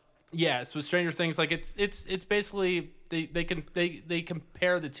 But yeah, so Stranger Things, like it's basically they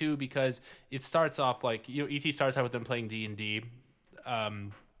compare the two because it starts off like ET starts out with them playing D&D,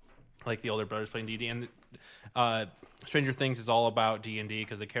 like the older brothers playing D&D, and Stranger Things is all about D&D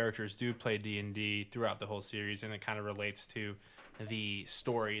because the characters do play D&D throughout the whole series, and it kind of relates to the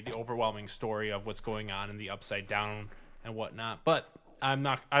story, the overwhelming story of what's going on in the Upside Down and whatnot. But I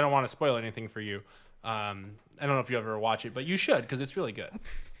don't want to spoil anything for you. I don't know if you ever watch it, but you should, because it's really good.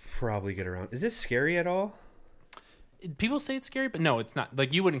 Probably get around. Is this scary at all? People say it's scary, but no, it's not.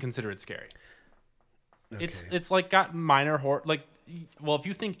 Like, you wouldn't consider it scary. Okay. It's like got minor horror. Like, well, if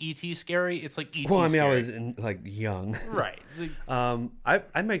you think E.T. scary, it's like E.T. Well, I mean, scary. I was young. Right.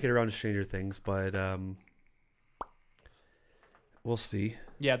 I might get around to Stranger Things, but we'll see.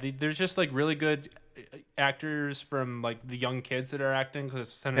 Yeah, there's just like really good actors from like the young kids that are acting. Cause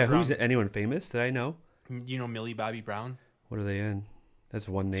it's centered around, who's anyone famous that I know? You know, Millie Bobby Brown, What are they in? That's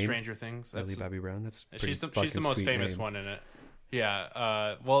one name. Stranger Things. Millie Bobby Brown. That's She's the fucking most sweet famous name. one in it.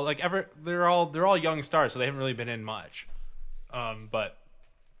 Yeah. Well, like they're all young stars, so they haven't really been in much. But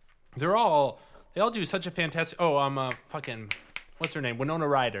they all do such a fantastic. Fucking what's her name? Winona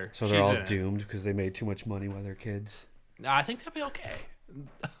Ryder. So they're She's all in it. doomed because they made too much money while they're kids. I think they'll be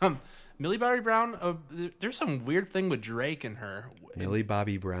okay. Millie Bobby Brown. There's some weird thing with Drake and her. Millie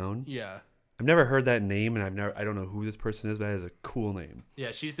Bobby Brown. Yeah. I've never heard that name, and I don't know who this person is, but that is a cool name.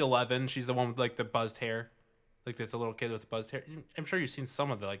 Yeah, she's 11. She's the one with like the buzzed hair, like that's a little kid with the buzzed hair. I'm sure you've seen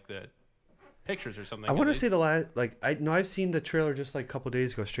some of the pictures or something. I want to say the last, I've seen the trailer just like a couple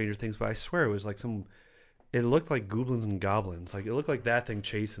days ago, Stranger Things, but I swear it was like it looked like Goblins and Goblins. Like it looked like that thing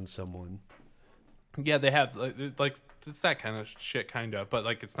chasing someone. Yeah, they have like it's that kind of shit, kind of, but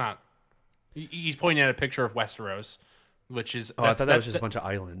like it's not. He's pointing at a picture of Westeros, which is. I thought that was just a bunch of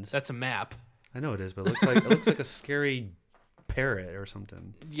islands. That's a map. I know it is, but it looks like a scary parrot or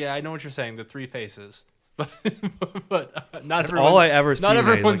something. Yeah, I know what you're saying. The three faces, but not That's everyone. all I ever see. Not when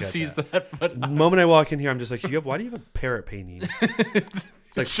I everyone look at sees that. that. But The moment I walk in here, I'm just like, why do you have a parrot painting?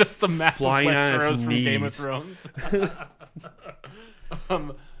 it's like just a map of flying on its Westeros from Game of knees.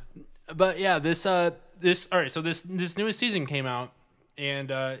 Thrones. But yeah, this all right. So this newest season came out,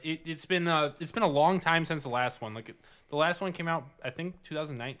 and it's been a long time since the last one. Like the last one came out, I think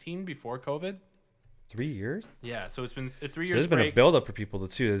 2019, before COVID. 3 years? Yeah, so it's been a 3 So years there's been break. a build up for people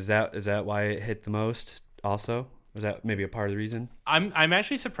too. Is that why it hit the most? Also, was that maybe a part of the reason? I'm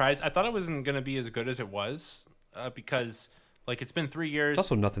actually surprised. I thought it wasn't going to be as good as it was because like it's been 3 years. There's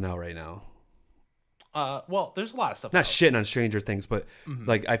also nothing out right now. Well, there's a lot of stuff. Not out. shitting on Stranger Things, but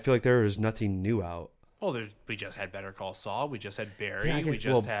like I feel like there is nothing new out. Well, we just had Better Call Saul. We just had Barry. Yeah, We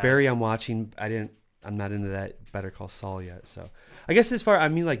just had Barry. I'm watching. I'm not into that Better Call Saul yet. So I guess I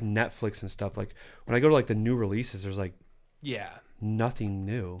mean like Netflix and stuff. Like when I go to like the new releases, there's like Yeah. nothing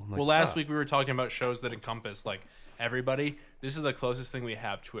new. I'm like, Well, last week we were talking about shows that encompass like everybody. This is the closest thing we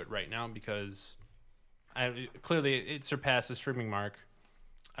have to it right now because clearly it surpassed the streaming mark.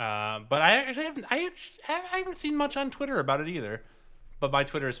 But I actually haven't seen much on Twitter about it either. But my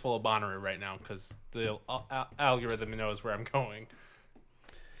Twitter is full of Bonnaroo right now because the algorithm knows where I'm going.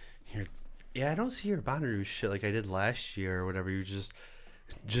 Yeah, I don't see your Bonnaroo shit like I did last year or whatever. You just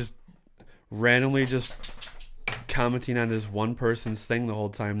randomly just commenting on this one person's thing the whole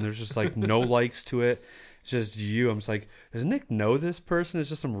time. There's just like no likes to it. It's just you. I'm just like, does Nick know this person? It's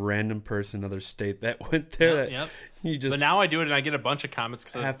just some random person in another state that went there. Yep. You just But now I do it and I get a bunch of comments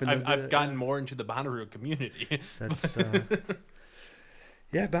because Happen to do I've it, gotten yeah. more into the Bonnaroo community. that's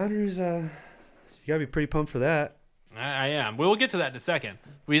yeah, Bonnaroo's you gotta be pretty pumped for that. I am. We'll get to that in a second.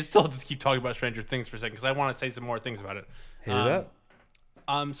 We still just keep talking about Stranger Things for a second because I want to say some more things about it. Hit it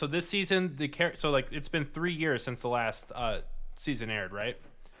up. So this season, it's been 3 years since the last season aired, right?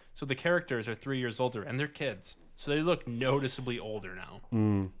 So the characters are 3 years older and they're kids, so they look noticeably older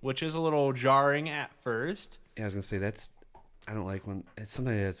now, which is a little jarring at first. Yeah, I was gonna say I don't like when it's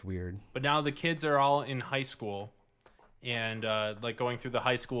something that's weird. But now the kids are all in high school, and like going through the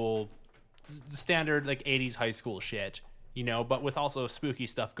high school, the standard like 80s high school shit, but with also spooky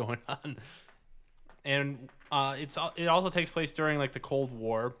stuff going on. And it also takes place during like the Cold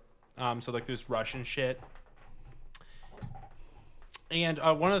War, so like there's Russian shit. And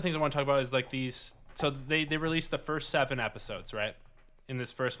one of the things I want to talk about is like these. So they released the first 7 episodes, right? In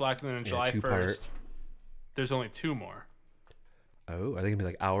this first block, and then on July 1st, there's only 2 more. Oh, are they gonna be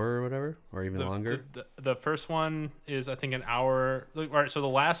like hour or whatever, or even longer? The first one is I think an hour. All right, so the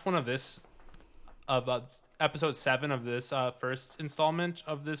last one of this, of episode 7 of this first installment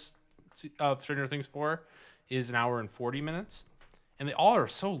of this of Stranger Things 4, is an hour and 40 minutes, and they all are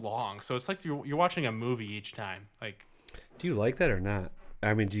so long. So it's like you're watching a movie each time. Like, Do you like that or not?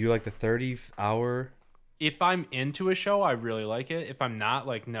 I mean, do you like the 30-hour? if I'm into a show, I really like it. If I'm not,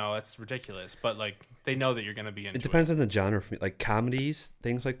 like, no, that's ridiculous. But like, they know that you're gonna be into it. It depends on the genre for me. Like comedies,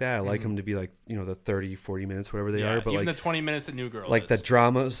 things like that. I like them to be like, the 30, 40 minutes, whatever they are. But even like the 20 minutes that New Girl like is. the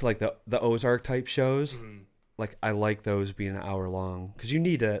dramas, like the Ozark type shows. like I like those being an hour long because you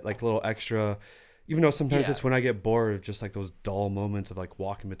need a like little extra. Even though sometimes Yeah. it's when I get bored of just like those dull moments of like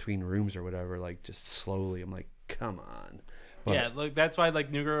walking between rooms or whatever, like just slowly. I'm like, come on. But, Yeah, like that's why like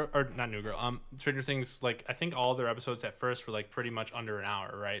New Girl or not New Girl, Stranger Things, like I think all their episodes at first were like pretty much under an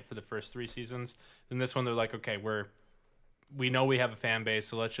hour, right? For the first 3 seasons. Then this one they're like, okay, we know we have a fan base,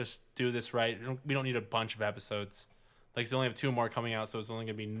 so let's just do this right. We don't need a bunch of episodes. Like they only have 2 more coming out, so it's only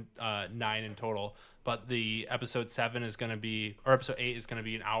gonna be 9 in total. But the episode 7 is gonna be, or episode 8 is gonna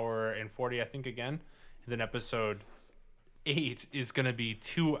be an hour and 40, I think again. And then episode 8 is gonna be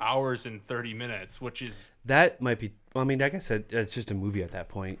 2 hours and 30 minutes, which is that might be. Well, I mean, like I said, it's just a movie at that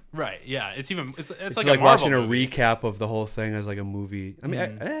point. right. Yeah, it's It's like like a Marvel watching a movie. recap of the whole thing as like a movie. I mean,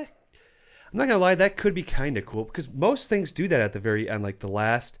 I'm not gonna lie, that could be kind of cool because most things do that at the very end. Like the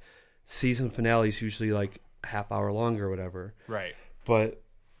last season finale is usually like a half hour longer or whatever. Right. But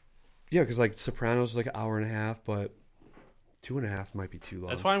yeah, because like Sopranos is like an hour and a half, but 2.5 might be too long.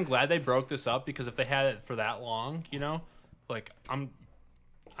 That's why I'm glad they broke this up, because if they had it for that long, like I'm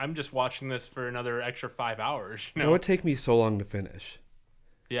just watching this for another extra 5 hours. It would take me so long to finish.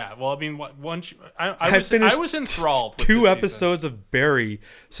 Yeah. Well, I mean, once I finished was enthralled. With 2 this season. episodes of Barry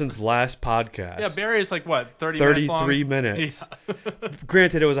since last podcast. Yeah, Barry is like what 30 minutes long? 33 minutes. Yeah.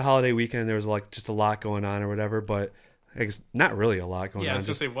 Granted, it was a holiday weekend. There was like just a lot going on or whatever, but it's not really a lot going Yeah, I on. was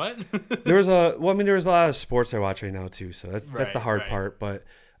gonna say what? There was there was a lot of sports I watch right now too, so that's the Right, hard right. part. But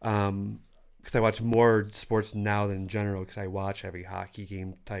because I watch more sports now than in general, because I watch every hockey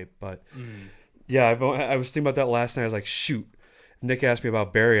game type. But yeah, I was thinking about that last night. I was like, shoot, Nick asked me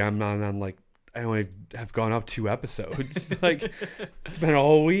about Barry. I'm like, I only have gone up 2 episodes. Like it's been a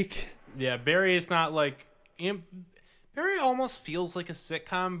whole week. Yeah, Barry is not like Barry almost feels like a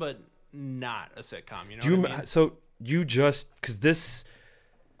sitcom, but not a sitcom. You know Do you what I mean? so you just because this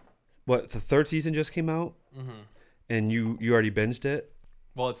the 3rd season just came out, and you already binged it.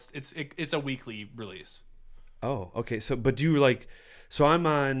 Well, it's a weekly release. Oh, okay. So, but do you like? So I'm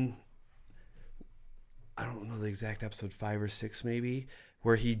on. I don't know the exact episode 5 or 6 maybe,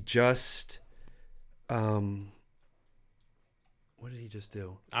 where he just. What did he just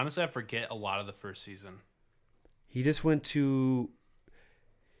do? Honestly, I forget a lot of the first season. He just went to.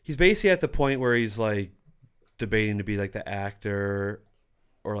 He's basically at the point where he's like debating to be like the actor,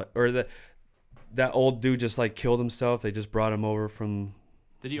 or that old dude just like killed himself. They just brought him over from.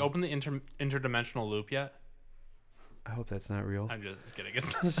 Did he open the interdimensional loop yet? I hope that's not real. I'm just kidding.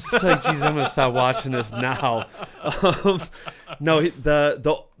 It's not. It's like, Jesus, I'm gonna stop watching this now. No,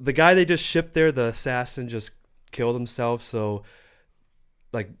 the guy they just shipped there, the assassin, just killed himself. So,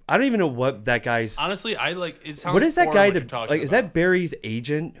 like, I don't even know what that guy's. Honestly, I like it. Sounds What is that foreign guy what you're to talking like? Is about. that Barry's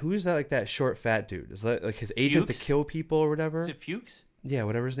agent? Who is that? Like that short fat dude? Is that like his agent to Fuchs? kill people or whatever? Is it Fuchs? Yeah,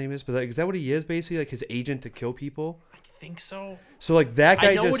 whatever his name is. But like, is that what he is basically? Like his agent to kill people? I think so. So like that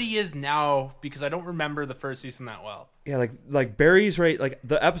guy. I know just, what he is now because I don't remember the first season that well. Yeah, like Barry's right. Like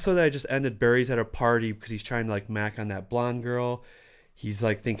the episode that I just ended, Barry's at a party because he's trying to like mac on that blonde girl. He's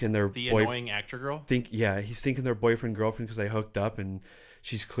like thinking their The annoying actor girl. he's thinking their boyfriend girlfriend because they hooked up and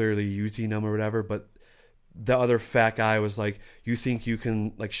she's clearly using him or whatever. But the other fat guy was like, "You think you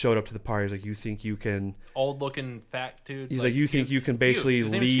can like showed up to the party? He's like, you think you can?" Old looking fat dude. He's like, "You think you can basically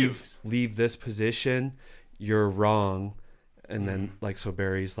Fuchs. His name is Fuchs. leave this position? You're wrong." And then like so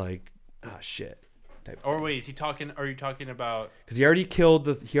Barry's like, "Ah shit." Or wait, is he talking? Are you talking about? Because he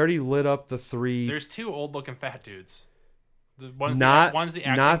already lit up the 3. There's 2 old looking fat dudes. One's not the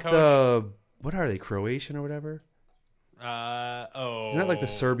acting not coach. the what are they, Croatian or whatever? Oh, Not like the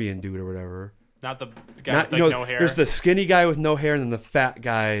Serbian dude or whatever. Not the guy with like no hair. There's the skinny guy with no hair, and then the fat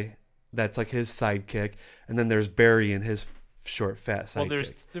guy that's like his sidekick, and then there's Barry and his short fat sidekick. well,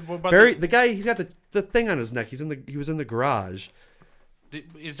 there's what about Barry, the guy, he's got the thing on his neck. He was in the garage.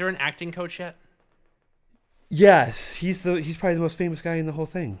 Is there an acting coach yet? Yes, he's probably the most famous guy in the whole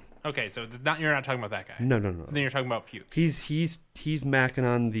thing. Okay, so you're not talking about that guy. No. Then you're talking about Fuchs. He's macking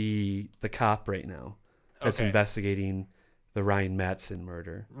on the cop right now that's Okay. investigating the Ryan Matson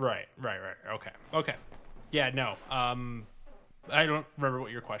murder. Right. Okay. Yeah, no. I don't remember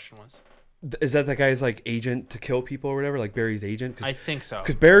what your question was. Is that guy's like agent to kill people or whatever, like Barry's agent? I think so.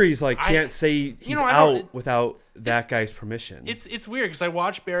 Because Barry's like can't say he's I out don't- without that guy's permission. It's weird because I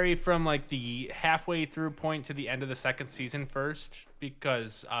watched Barry from like the halfway through point to the end of the 2nd season first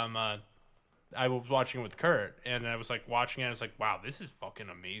because I was watching it with Kurt and I was like watching it. I was like, wow, this is fucking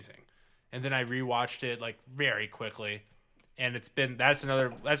amazing. And then I rewatched it like very quickly, and that's another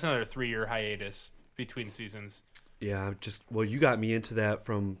 3-year hiatus between seasons. Yeah, you got me into that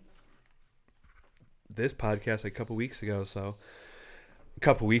from this podcast a couple weeks ago. So, a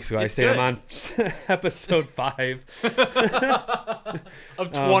couple weeks ago. It's I say good. I'm on episode 5.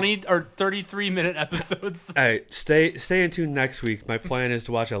 Of 20 or 33-minute episodes. All right, stay in tune next week. My plan is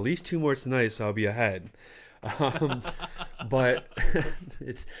to watch at least 2 more tonight, so I'll be ahead. But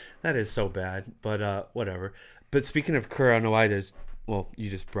that is so bad. But whatever. But speaking of Kurt, I don't know why you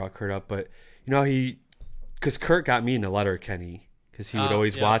just brought Kurt up, but you know because Kurt got me into Letterkenny because he would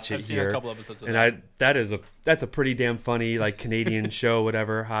always watch I've it seen here. a couple episodes of And that's a pretty damn funny like Canadian show,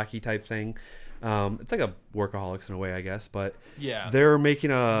 whatever, hockey type thing. It's like a Workaholics in a way, I guess, but Yeah. they're making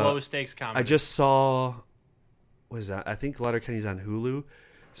a Low stakes comedy. I just saw, what is that? I think Letterkenny's on Hulu.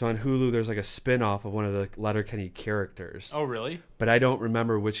 So on Hulu, there's like a spin-off of one of the Letterkenny characters. Oh, really? But I don't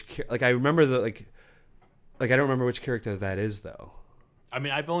remember I remember I don't remember which character that is though. I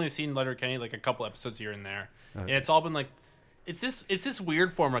mean, I've only seen Letterkenny like a couple episodes here and there, and it's all been like, it's this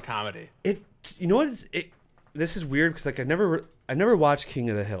weird form of comedy. You know what? This is weird because like I never watched King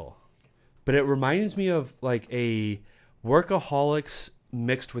of the Hill, but it reminds me of like a Workaholics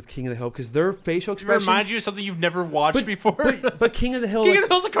mixed with King of the Hill because their facial It expressions reminds you of something you've never watched before. But King of the Hill, King like, of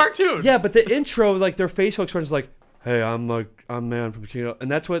the Hill's a cartoon. yeah, but the intro, like their facial expressions, like, "Hey, I'm man from King of the Hill," and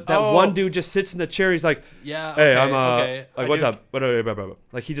that's what that Oh. one dude just sits in the chair. He's like, Yeah. "Hey, okay, I'm okay. like, I what's do- up?" Blah, blah, blah.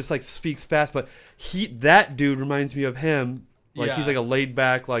 Like he just like speaks fast, but that dude reminds me of him. Like he's Yeah. like a laid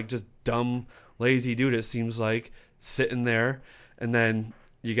back, like just dumb, lazy dude. It seems like sitting there, and then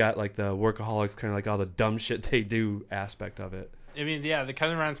you got like the Workaholics, kind of like all the dumb shit they do aspect of it. I mean, yeah, that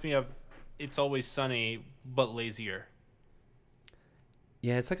kind of reminds me of It's Always Sunny, but lazier.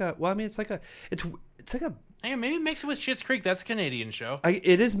 Yeah, it's like a Hey, maybe mix it with Schitt's Creek. That's a Canadian show.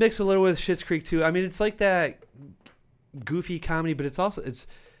 it is mixed a little with Schitt's Creek too. I mean, it's like that goofy comedy, but it's also it's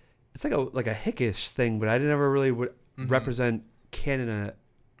like a hickish thing. But I never really would represent Canada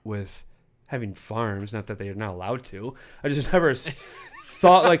with having farms. Not that they are not allowed to. I just never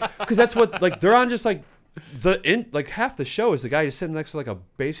thought like because that's what like they're on just like like half the show is the guy just sitting next to like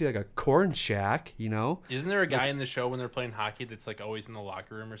basically like a corn shack, you know. Isn't there a guy in the show when they're playing hockey that's like always in the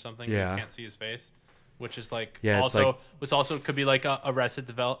locker room or something? Yeah. You can't see his face, which is like Yeah, it's which also could be like a not Arrested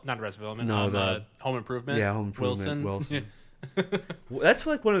Development, No, the Home Improvement. Yeah, Home Improvement, Wilson. Yeah. Well, that's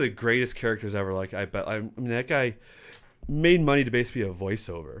like one of the greatest characters ever. Like I mean that guy made money to basically a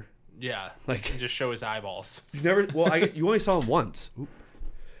voiceover. Yeah, Like- and just show his eyeballs. You never. Well, you only saw him once. Oop.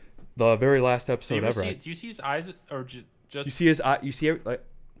 The very last Do episode you, ever. do you see his eyes or just? You see his eye. You see like.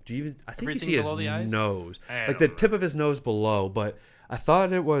 Do you even? I think Everything you see below the eyes? his nose, I like the don't tip of his nose below. But I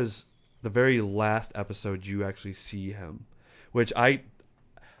thought it was the very last episode you actually see him, which I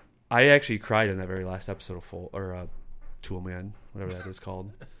actually cried in that very last episode of Tool Man, whatever that is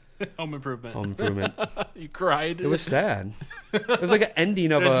called. Home Improvement. Home Improvement. You cried. It was sad. It was like an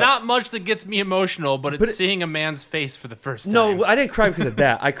ending of There's a. not much that gets me emotional, but it's seeing a man's face for the first time. No, I didn't cry because of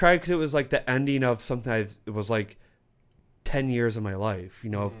that. I cried because it was like the ending of something. It was like 10 years of my life, you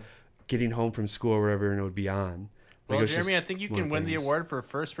know, of getting home from school or whatever, and it would be on. Like, Well, it was Jeremy, I just think you one can of win the things. award for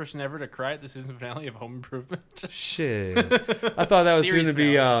first person ever to cry at the season finale of Home Improvement. Shit. I thought that was going Series to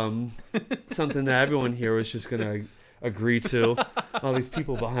be something that everyone here was just going to agree to. All these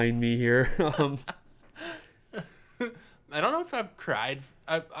people behind me here. I don't know if I've cried.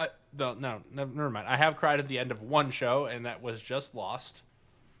 No, never mind. I have cried at the end of one show, and that was just Lost.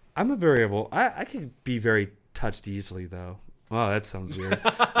 I'm a variable. I could be very touched easily, though. Wow, that sounds weird.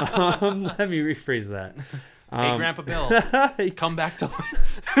 Let me rephrase that. Hey, Grandpa Bill, come back to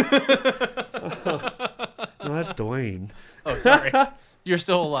life. No, that's Dwayne. Oh, sorry. You're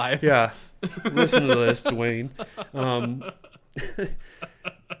still alive. Yeah. Listen to this, Dwayne.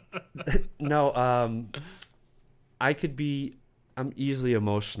 No, I'm easily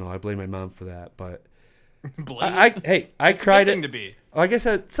emotional. I blame my mom for that, but Blame I it's a cried good thing it. to be. Like I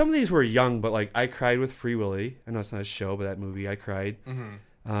said, some of these were young, but like I cried with Free Willy. I know it's not a show, but that movie I cried.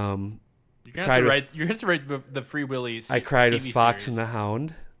 You're Cried gonna have to with- write. You're gonna have to write the Free Willy. I cried TV with Fox series. and the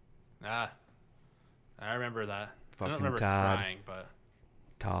Hound. I remember that. I Fucking don't remember Todd. crying, but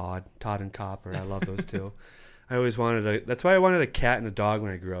Todd and Copper. I love those two. I always wanted that's why I wanted a cat and a dog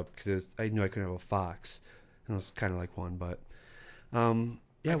when I grew up, because I knew I couldn't have a fox. And it was kind of like one, but yeah.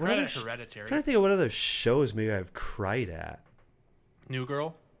 I What cried other at Hereditary. I'm trying to think of what other shows maybe I've cried at. New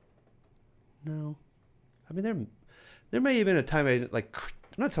Girl. No, I mean there may have been a time I didn't, like.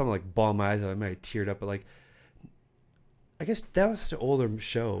 I'm not talking like ball my eyes out. I might have teared up, but like, I guess that was such an older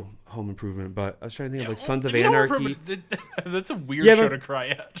show, Home Improvement. But I was trying to think of like Sons of You know, Anarchy. That's a weird Yeah, show but- to cry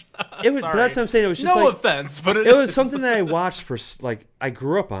at. It was, but Sorry. that's what I'm saying. It was just no like offense, but it was something that I watched for like I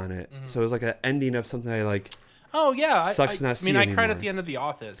grew up on it, so it was like an ending of something I like. Oh yeah, Sucks to not I see mean, I cried anymore. at the end of The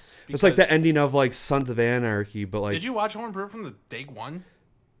Office. It's like the because- ending of like Sons of Anarchy, but like Did you watch Home Improvement from the day one?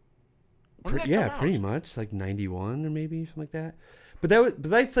 When did that yeah, come out? pretty much like 91 or maybe something like that. But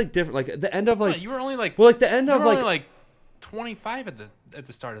that's like different. Like the end of like What, you were only like well, like the end you of were like only like 25 at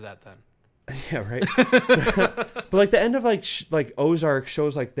the start of that. Then yeah, right. But like the end of like like Ozark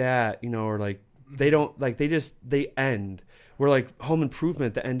shows like that, you know, or like they don't like they end. Where like Home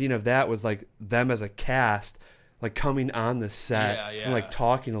Improvement, the ending of that was like them as a cast, like coming on the set Yeah. and like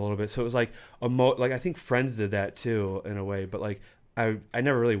talking a little bit. So it was like like I think Friends did that too in a way, but like I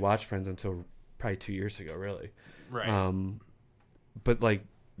never really watched Friends until probably 2 years ago, really. right. But like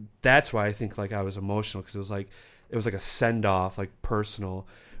that's why I think like I was emotional because it was like a send off, like personal,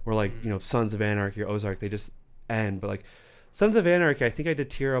 where like you know Sons of Anarchy or Ozark they just end, but like Sons of Anarchy I think I did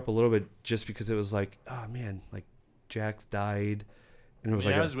tear up a little bit just because it was like oh man like Jax died and it was I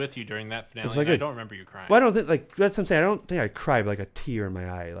mean, like I was with you during that finale. was like I a- don't remember you crying. well, I don't think like that's what I'm saying. I don't think I cried, but like a tear in my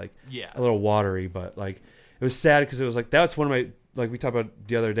eye, like Yeah. a little watery, but like it was sad because it was like that's one of my like we talked about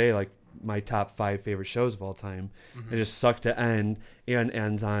the other day, like my top 5 favorite shows of all time. It just sucked to end and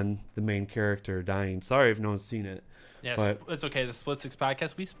ends on the main character dying. Sorry if no one's seen it. Yeah, but- it's okay. The Split Six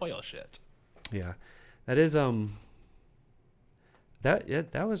podcast, we spoil shit. Yeah, that is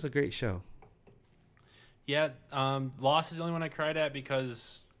that was a great show. Yeah, Lost is the only one I cried at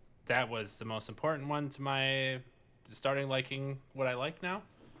because that was the most important one to my starting liking what I like now.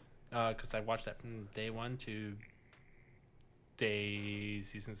 Because I watched that from day 1 to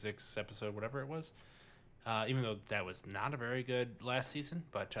season 6 episode whatever it was. Even though that was not a very good last season,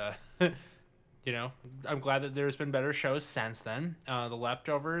 but you know, I'm glad that there's been better shows since then. The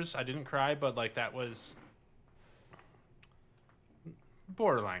Leftovers, I didn't cry, but like that was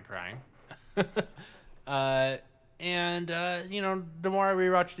borderline crying. You know, the more I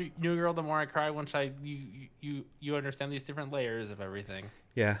rewatch New Girl, the more I cry once you understand these different layers of everything,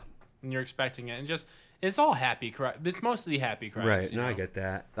 Yeah, and you're expecting it, and just it's all happy cry. It's mostly happy cries. right. you No, I know? get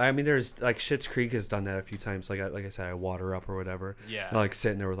that. I mean, there's like Schitt's Creek has done that a few times. Like I said, I water up or whatever. Yeah. I like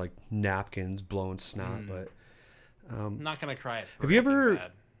sitting there with like napkins blowing snot. But I'm not gonna cry. At Have you ever- Breaking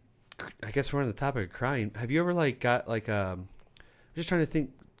Bad. I guess we're on the topic of crying. Have you ever like got like I'm just trying to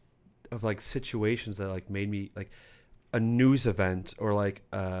think of like situations that like made me like a news event or like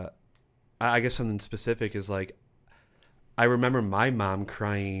I guess something specific is like I remember my mom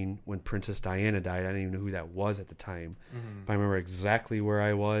crying when Princess Diana died. I didn't even know who that was at the time, but I remember exactly where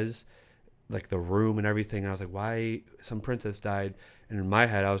I was, like the room and everything. And I was like, why some princess died? And in my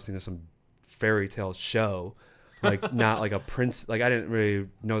head, I was thinking of some fairy tale show, like not like a prince. Like I didn't really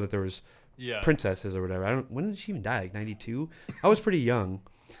know that there was Yeah. princesses or whatever. When did she even die? Like 92? I was pretty young.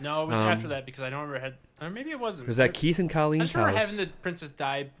 No, it was after that because I don't remember had, or maybe it wasn't. Was that Keith and I Colleen's just remember house? having the Princess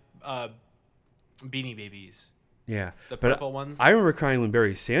Di Beanie Babies, Yeah, the but purple ones. I remember crying when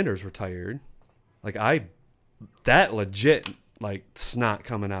Barry Sanders retired. Like that legit like snot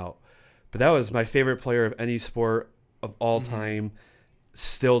coming out. But that was my favorite player of any sport of all time,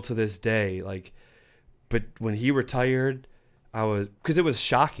 still to this day. Like, but when he retired, because it was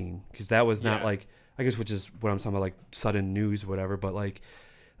shocking because that was not Yeah. like I guess which is what I'm talking about like sudden news or whatever. But like,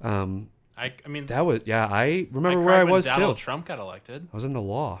 I mean, that was I remember cried where I when was Donald too. Trump got elected. I was in the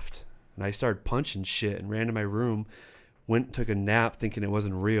loft and I started punching shit and ran to my room, took a nap thinking it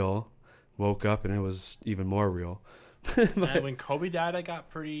wasn't real, woke up and it was even more real. And when Kobe died, I got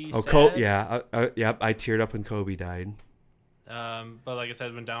pretty sad. I teared up when Kobe died. But like I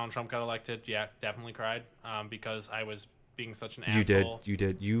said, when Donald Trump got elected, yeah, definitely cried because I was being such an You asshole.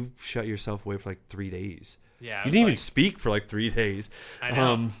 did. You shut yourself away for like 3 days. Yeah, I You was didn't even like- speak for like 3 days. I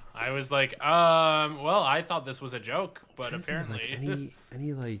know. I was like, well, I thought this was a joke, but Trying to think of, apparently, like,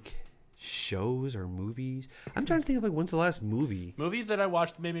 any like shows or movies. I'm trying to think of like when's the last movie. movie that I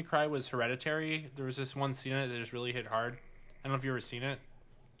watched that made me cry was Hereditary. There was this one scene in it that just really hit hard. I don't know if you've ever seen it.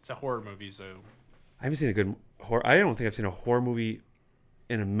 It's a horror movie, so I haven't seen a good horror. I don't think I've seen a horror movie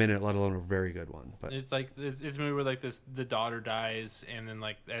in a minute, let alone a very good one. But it's like it's a movie where like the daughter dies, and then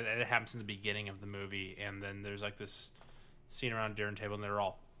like it happens in the beginning of the movie, and then there's like this scene around a dinner table, and they're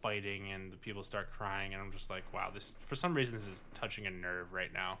all fighting, and the people start crying, and I'm just like, wow, this for some reason this is touching a nerve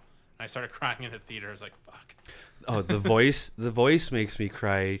right now. And I started crying in the theater. I was like, fuck. oh, the voice makes me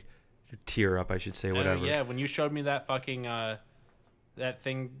cry, tear up. I should say whatever. Yeah, when you showed me that fucking that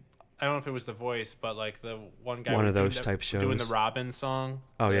thing. I don't know if it was The Voice, but like the one guy One of doing those type doing the shows. Robin song.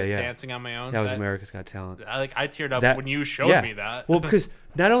 Oh, the yeah. Dancing on My Own. That was America's Got Talent. I teared up when you showed me that. Well, because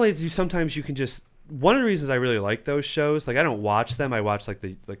not only do sometimes you can just one of the reasons I really like those shows, like I don't watch them. I watch like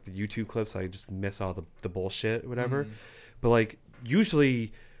the YouTube clips. So I just miss all the bullshit, whatever. But like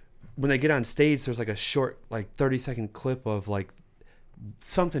usually when they get on stage, there's like a short, like 30-second clip of like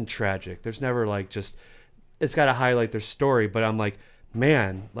something tragic. There's never like just, it's got to highlight their story. But I'm like,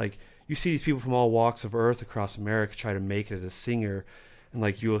 man, like you see these people from all walks of earth across America try to make it as a singer. And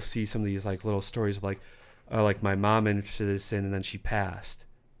like, you will see some of these like little stories of like my mom entered this in and then she passed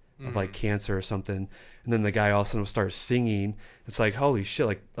of like cancer or something. And then the guy all of a sudden will start singing. It's like, holy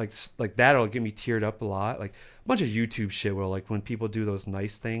shit. Like that'll get me teared up a lot. Like a bunch of YouTube shit will, like when people do those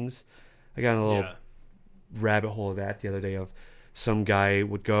nice things. I got in a little rabbit hole of that the other day of some guy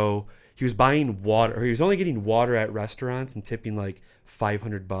would go, he was buying water, or he was only getting water at restaurants and tipping like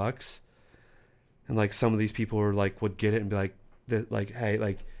 $500. And like some of these people were like, would get it and be like, hey,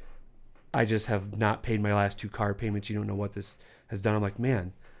 like I just have not paid my last 2 car payments. You don't know what this has done. I'm like,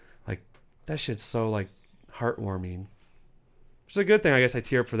 man, like that shit's so like heartwarming. Which is a good thing, I guess. I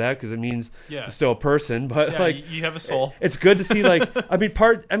tear up for that because it means I'm still a person. But like, you have a soul. It's good to see. Like, I mean,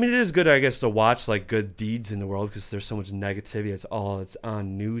 it is good, I guess, to watch like good deeds in the world because there's so much negativity. It's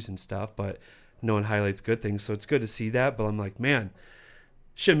on news and stuff, but no one highlights good things. So it's good to see that. But I'm like, man,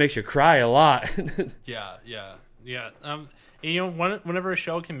 shit makes you cry a lot. Yeah. You know, whenever a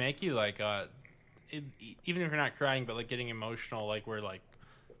show can make you like, even if you're not crying, but like getting emotional, like where like,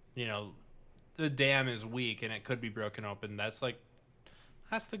 you know, the dam is weak and it could be broken open. That's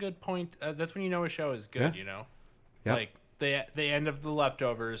the good point. That's when you know a show is good. You know, like the end of The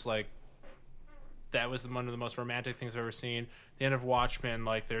Leftovers, like that was one of the most romantic things I've ever seen. The end of Watchmen,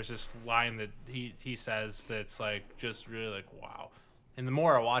 like there's this line that he says that's like just really like wow. And the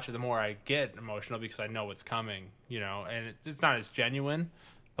more I watch it, the more I get emotional because I know what's coming. You know, and it's not as genuine,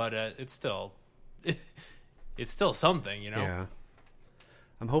 but it's still it's still something. You know. Yeah.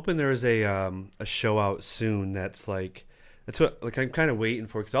 I'm hoping there's a show out soon that's what like I'm kind of waiting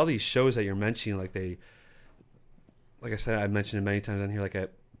for because all these shows that you're mentioning, like I said, I've mentioned it many times on here. Like a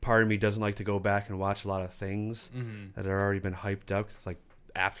part of me doesn't like to go back and watch a lot of things that have already been hyped up. 'Cause it's like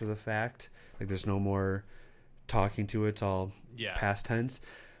after the fact, like there's no more talking to it. It's all past tense.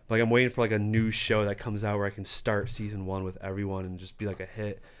 But, like I'm waiting for like a new show that comes out where I can start season 1 with everyone and just be like a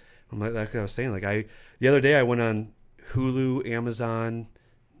hit. I'm like I was saying, like the other day I went on Hulu, Amazon,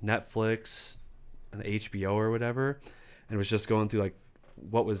 Netflix, and HBO or whatever, and it was just going through like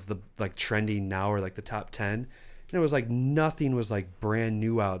what was the like trending now or like the top 10, and it was like nothing was like brand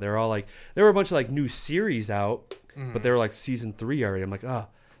new out. They're all like there were a bunch of like new series out, but they were like season 3 already. I'm like, like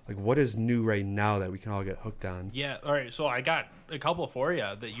what is new right now that we can all get hooked on? Yeah. All right. So I got a couple for you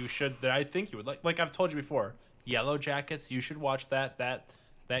that I think you would like. Like I've told you before, Yellow Jackets. You should watch that.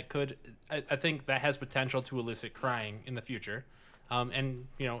 That could. I think that has potential to elicit crying in the future. And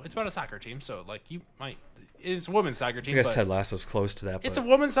you know, it's about a soccer team, so like you might. It's a women's soccer team. I guess Ted Lasso's close to that. It's a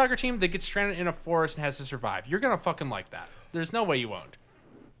women's soccer team that gets stranded in a forest and has to survive. You're gonna fucking like that. There's no way you won't.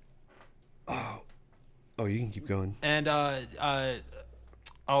 Oh, you can keep going. And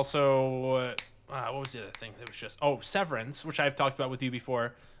also, what was the other thing? It was just Severance, which I've talked about with you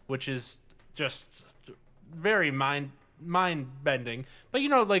before, which is just very mind bending. But you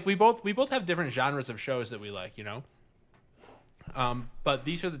know, like we both have different genres of shows that we like. You know. But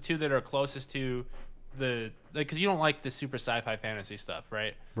these are the two that are closest to the because you don't like the super sci-fi fantasy stuff,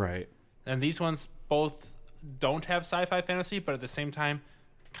 right? Right. And these ones both don't have sci-fi fantasy, but at the same time,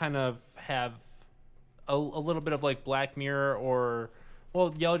 kind of have a little bit of like Black Mirror or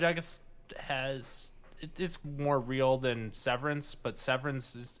Yellow Jackets has it's more real than Severance, but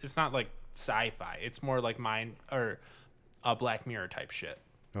Severance it's not like sci-fi. It's more like Black Mirror type shit.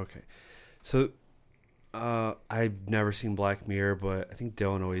 Okay, so. I've never seen Black Mirror, but I think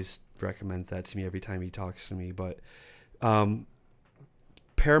Dylan always recommends that to me every time he talks to me. But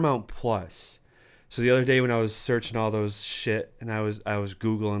Paramount Plus. So the other day when I was searching all those shit and I was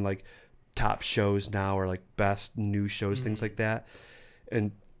Googling like top shows now or like best new shows, things like that,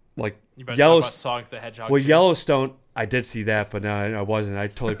 and like Sonic the Hedgehog. Well, Yellowstone, I did see that, but no, I wasn't. I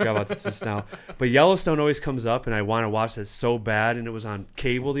totally forgot about this just now. But Yellowstone always comes up, and I want to watch this so bad, and it was on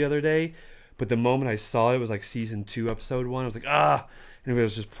cable the other day. But the moment I saw it was like season 2, episode 1. I was like, and it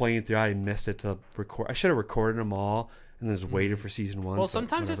was just playing through. I missed it to record. I should have recorded them all and then just waited for season 1. Well,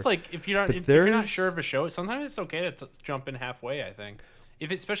 sometimes it's like if you're not sure of a show, sometimes it's okay to jump in halfway. I think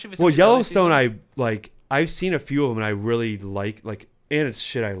especially if it's Yellowstone, I've seen a few of them and I really like, and it's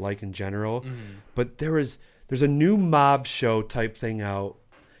shit I like in general. But there's a new mob show type thing out,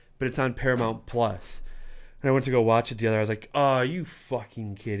 but it's on Paramount Plus. And I went to go watch it the other. I was like, "Oh, are you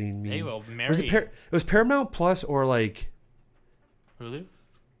fucking kidding me?" Hey, well, it was Paramount Plus or like Hulu,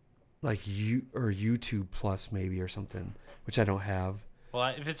 like YouTube Plus maybe or something, which I don't have.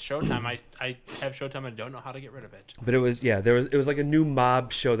 Well, if it's Showtime, I have Showtime and don't know how to get rid of it. But it was it was like a new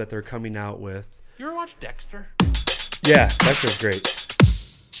mob show that they're coming out with. You ever watch Dexter? Yeah, Dexter's great.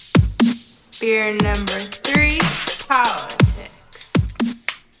 Beer number 3, politics.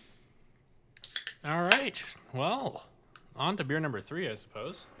 All right. Well, on to beer number 3, I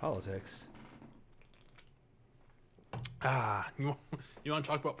suppose. Politics. You want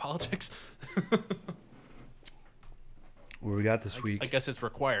to talk about politics? What we got this week? I guess it's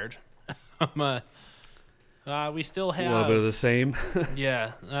required. We still have A little bit of the same.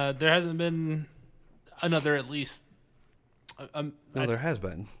 Yeah, there hasn't been another at least. No, there has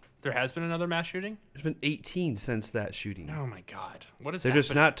been. There has been another mass shooting. There's been 18 since that shooting. Oh my God! What is? They're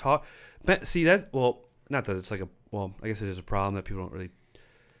just not talk. See, that's not that it's like a. Well, I guess it is a problem that people don't really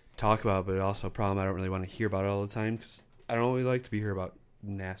talk about, but it's also a problem I don't really want to hear about it all the time because I don't really like to be hear about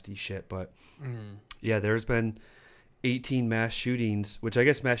nasty shit. But yeah, there's been 18 mass shootings, which I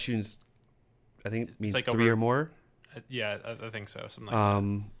guess mass shootings, I think means like 3 or more. Yeah, I think so. Something like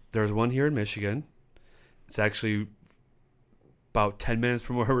that. There's one here in Michigan. It's actually about 10 minutes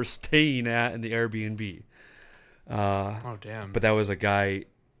from where we're staying at in the Airbnb. Oh, damn. But that was a guy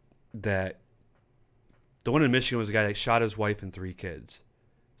that... The one in Michigan was a guy that shot his wife and 3 kids.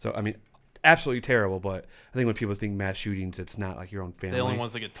 So, I mean, absolutely terrible, but I think when people think mass shootings, it's not like your own family. The only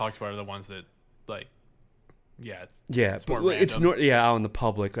ones that get talked about are the ones that, like... Yeah, it's more random. Out in the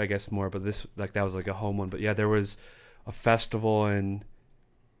public, I guess, more. But this, like, that was like a home one. But yeah, there was a festival in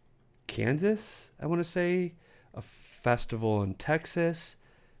Kansas, I want to say, a festival in Texas,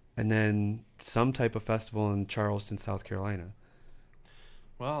 and then some type of festival in Charleston, South Carolina.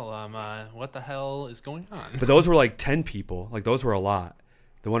 Well, what the hell is going on? But those were like 10 people. Like, those were a lot.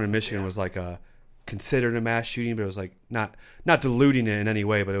 The one in Michigan was like considered a mass shooting, but it was like not diluting it in any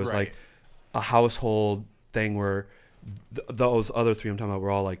way, but it was like a household thing where those other 3 I'm talking about were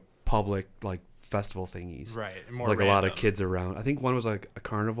all like public, like festival thingies. Right. More like random. A lot of kids around. I think one was like a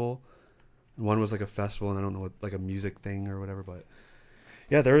carnival, and one was like a festival, and I don't know what, like a music thing or whatever. But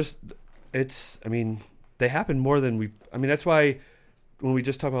yeah, I mean, they happen more than I mean, that's why when we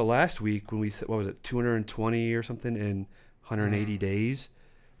just talked about last week, when we said, what was it, 220 or something in 180 days,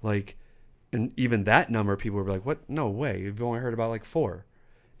 like, and even that number, people were like, what? No way. You've only heard about like 4.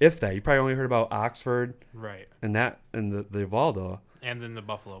 If that. You probably only heard about Oxford. Right. And the Uvalde. And then the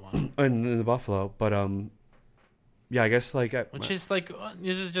Buffalo one. And then the Buffalo. But, yeah, I guess like... Which is like,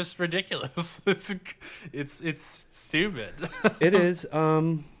 this is just ridiculous. It's stupid. It is. I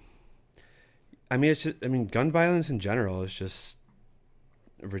mean, it's just, I mean, gun violence in general is just...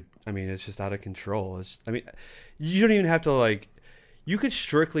 I mean, it's just out of control. I mean, you don't even have to like... You could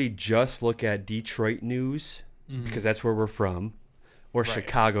strictly just look at Detroit news because that's where we're from, or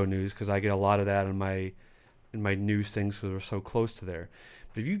Chicago news because I get a lot of that in my news things because we're so close to there.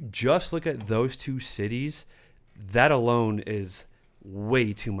 But if you just look at those 2 cities, that alone is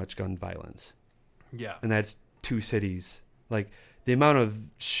way too much gun violence. Yeah, and that's 2 cities. Like the amount of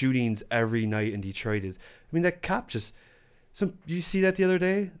shootings every night in Detroit is. I mean, that cop just. You see that the other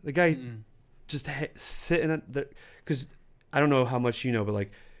day? The guy just sitting at the because. I don't know how much you know, but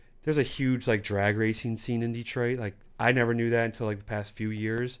like, there's a huge like drag racing scene in Detroit. Like, I never knew that until like the past few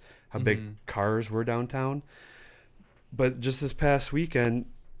years, how big cars were downtown. But just this past weekend,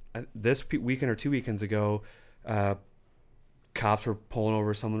 this weekend or 2 weekends ago, cops were pulling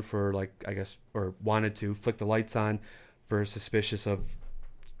over someone for like, I guess, or wanted to flick the lights on for suspicious of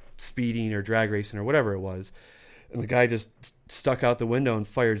speeding or drag racing or whatever it was. And the guy just stuck out the window and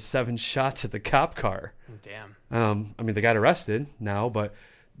fired 7 shots at the cop car. Damn. I mean, they got arrested now, but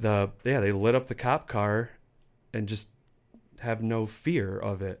they lit up the cop car and just have no fear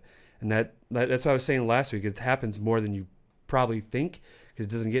of it. And that's what I was saying last week. It happens more than you probably think because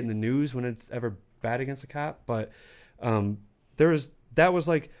it doesn't get in the news when it's ever bad against a cop. But that was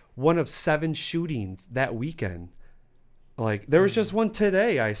like one of 7 shootings that weekend. Like there was just one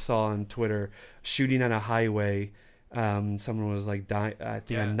today I saw on Twitter, shooting on a highway. Someone was like dying, I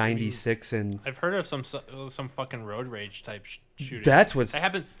think on 96, and I've heard of some fucking road rage type shootings. That's what's that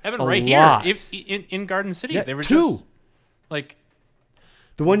happened right lot. here in Garden City. Yeah, they were 2. just like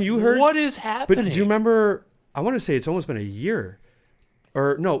the one you heard. What is happening? But do you remember? I want to say it's almost been a year,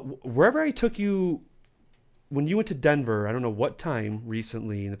 or no, wherever I took you when you went to Denver. I don't know what time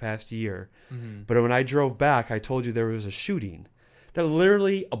recently in the past year, but when I drove back, I told you there was a shooting that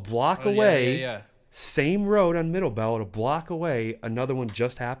literally a block away. Yeah. Same road on Middle Belt, a block away, another one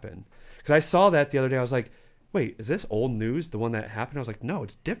just happened. Because I saw that the other day. I was like, wait, is this old news, the one that happened? I was like, no,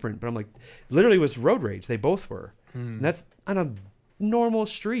 it's different. But I'm like, literally it was road rage. They both were. And that's on a normal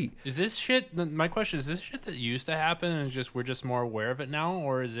street. Is this shit? My question is: this shit that used to happen, and we're just more aware of it now,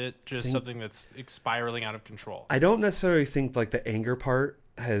 or is it just something that's spiraling out of control? I don't necessarily think like the anger part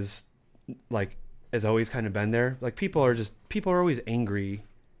has always kind of been there. Like people are always angry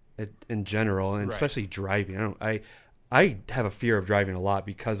in general, and especially driving. I have a fear of driving a lot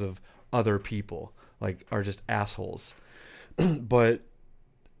because of other people are just assholes. But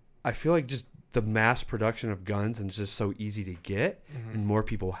I feel like just the mass production of guns and it's just so easy to get, and more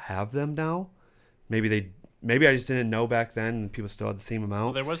people have them now. Maybe I just didn't know back then, and people still had the same amount.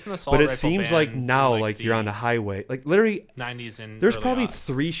 Well, there was an assault but it rifle seems ban like now, in, you're on the highway, literally 90s and there's early probably aughts.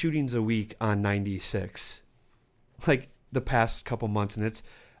 3 shootings a week on 96, the past couple months, and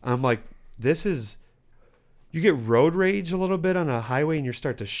I'm like, this is, you get road rage a little bit on a highway, and you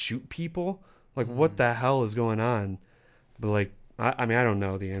start to shoot people. What the hell is going on? But I mean, I don't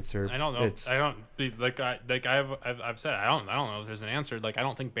know the answer. I don't know. I've said I don't know if there's an answer. I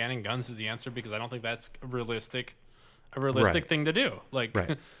don't think banning guns is the answer because I don't think that's a realistic thing to do.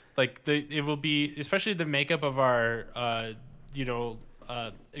 Right. It will be, especially the makeup of our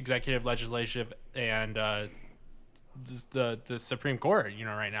executive, legislative, and the Supreme Court.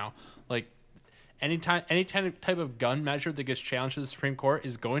 Right now, any type of gun measure that gets challenged to the Supreme Court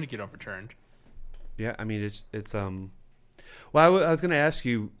is going to get overturned. Yeah, I mean it's Well, I was going to ask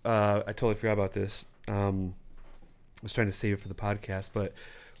you. I totally forgot about this. I was trying to save it for the podcast, but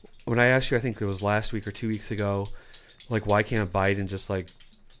when I asked you, I think it was last week or 2 weeks ago, why can't Biden just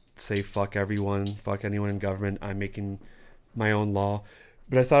say fuck everyone, fuck anyone in government? I'm making my own law.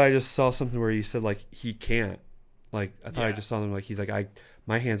 But I thought I just saw something where he said he can't. I thought I just saw him he's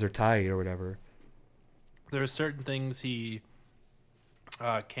my hands are tied or whatever. There are certain things he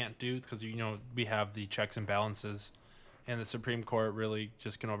can't do because we have the checks and balances. And the Supreme Court really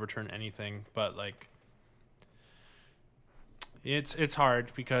just can overturn anything, but it's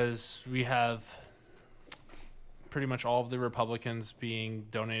hard because we have pretty much all of the Republicans being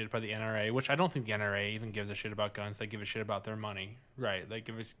donated by the NRA, which I don't think the NRA even gives a shit about guns. They give a shit about their money, right? They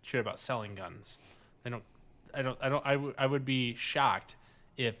give a shit about selling guns. They don't. I would be shocked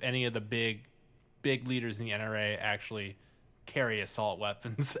if any of the big leaders in the NRA actually carry assault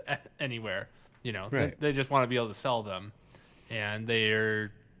weapons anywhere. Right. They just want to be able to sell them, and they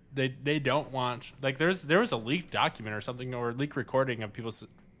don't want there was a leaked document or something or a leaked recording of people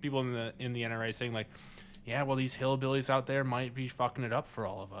in the NRA saying yeah, well, these hillbillies out there might be fucking it up for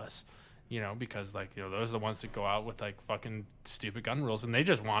all of us, because those are the ones that go out with fucking stupid gun rules, and they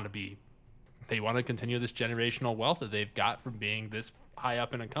just want to continue this generational wealth that they've got from being this high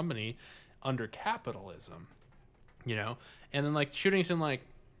up in a company under capitalism, and then shootings in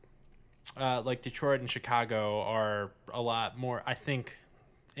Detroit and Chicago are a lot more, I think,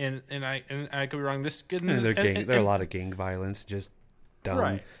 and I could be wrong. There are a lot of gang violence, just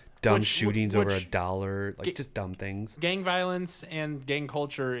dumb shootings over $1, just dumb things. Gang violence and gang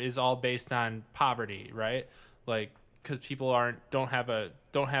culture is all based on poverty, right? Because people don't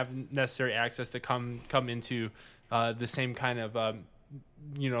have necessary access to come into the same kind of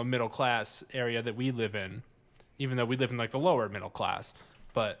middle class area that we live in, even though we live in the lower middle class,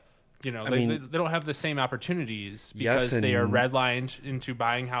 but. They don't have the same opportunities because they are redlined into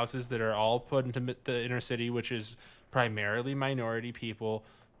buying houses that are all put into the inner city, which is primarily minority people,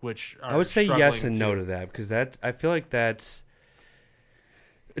 which are I would say yes and no to that because I feel like it's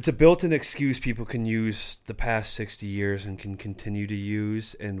a built-in excuse people can use the past 60 years and can continue to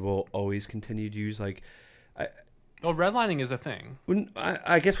use and will always continue to use. Redlining is a thing.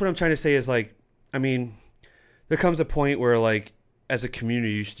 I guess what I'm trying to say is there comes a point where as a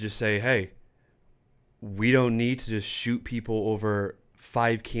community, you should just say, hey, we don't need to just shoot people over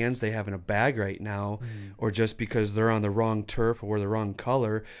 5 cans they have in a bag right now, or just because they're on the wrong turf or the wrong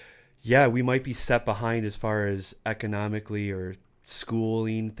color. Yeah, we might be set behind as far as economically or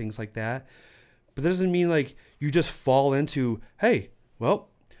schooling, things like that. But that doesn't mean you just fall into, hey, well,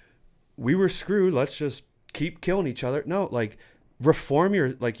 we were screwed. Let's just keep killing each other. No, reform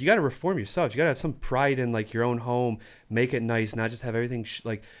you got to reform yourself. You got to have some pride in your own home, make it nice, not just have everything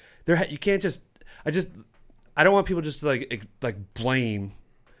you can't just I don't want people just to blame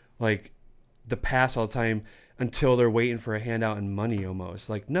the past all the time until they're waiting for a handout and money almost.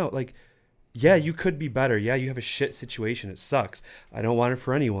 No, yeah, you could be better. Yeah, you have a shit situation. It sucks. I don't want it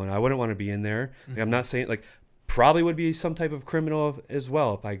for anyone. I wouldn't want to be in there. I'm not saying probably would be some type of criminal as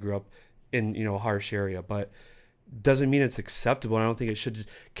well if I grew up in a harsh area, but doesn't mean it's acceptable. I don't think it should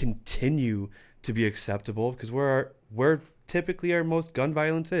continue to be acceptable because where typically our most gun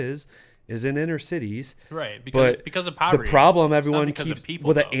violence is in inner cities. Right, because of poverty. The problem everyone keeps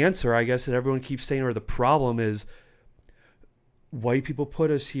the answer I guess that everyone keeps saying or the problem is white people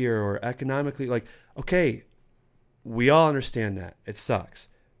put us here or economically, like, okay, we all understand that it sucks,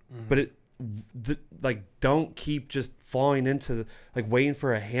 but like, don't keep just falling into like waiting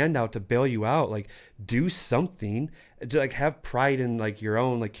for a handout to bail you out. Like, do something to, like, have pride in like your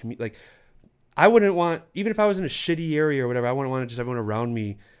own like like, I wouldn't want, even if I was in a shitty area or whatever, I wouldn't want just everyone around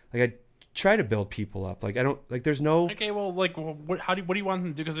me. Like, I try to build people up. Like, I don't, like, there's no. Okay, well, like, what do you want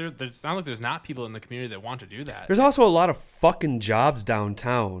them to do? Because there's not like there's not people in the community that want to do that. There's also a lot of fucking jobs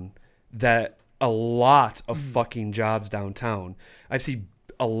downtown. A lot of fucking jobs downtown. I see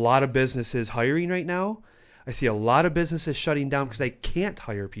a lot of businesses hiring right now. I see a lot of businesses shutting down because they can't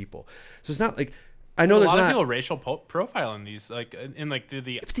hire people. So it's not like, I know there's a lot not of people racial profile in these, like in like through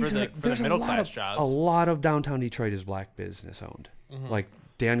the for the middle class jobs. A lot of downtown Detroit is black business owned. Like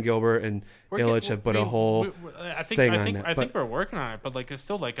Dan Gilbert and Illich have put a whole thing on that. I think we're working on it, but like it's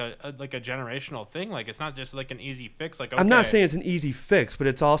still like a generational thing. Like it's not just like an easy fix. Like, okay. I'm not saying it's an easy fix, but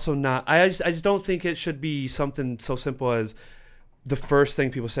it's also not. I just don't think it should be something so simple as the first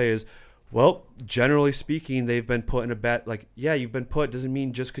thing people say is, well, generally speaking, they've been put in a bad, like, yeah, you've been put, doesn't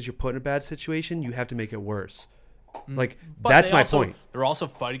mean just because you're put in a bad situation, you have to make it worse. Like, But that's my point. They're also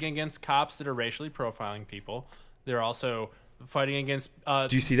fighting against cops that are racially profiling people. They're also fighting against. Do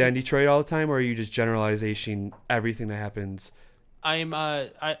you see that in Detroit all the time, or are you just generalization everything that happens? I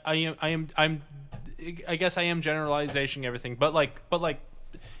guess I am generalizing everything, but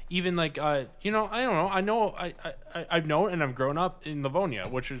even like I don't know. I've known and I've grown up in Livonia,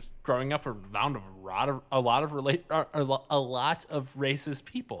 which is growing up around a lot of racist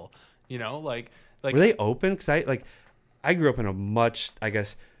people. You know, like were they open? Because I grew up in a much, I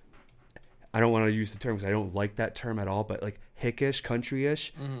guess, I don't want to use the term because I don't like that term at all, but like hickish,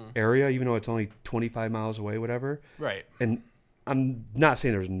 countryish area, even though it's only 25 miles away, whatever. Right. And I'm not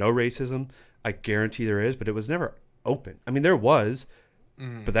saying there's no racism. I guarantee there is, but it was never open. I mean, there was.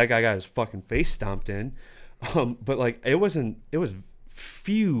 But that guy got his fucking face stomped in. But like it was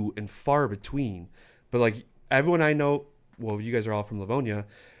few and far between. But like everyone I know, well, you guys are all from Livonia,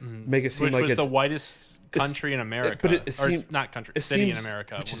 make it seem which like was it's the whitest country in America. But it seems, or not country, city in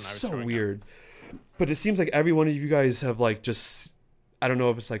America. Which is when I was so growing weird. But it seems like every one of you guys have like just, I don't know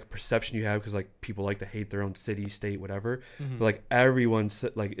if it's like a perception you have because like people like to hate their own city, state, whatever. But like everyone's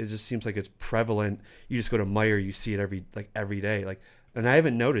like, it just seems like it's prevalent. You just go to Meyer, you see it every day. Like, and I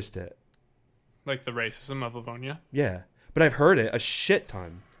haven't noticed it. Like the racism of Livonia? Yeah. But I've heard it a shit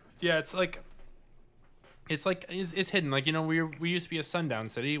ton. Yeah, it's hidden. Like, you know, we used to be a sundown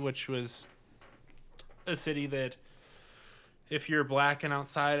city, which was a city that if you're black and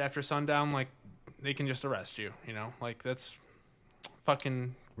outside after sundown, like, they can just arrest you, you know? Like, that's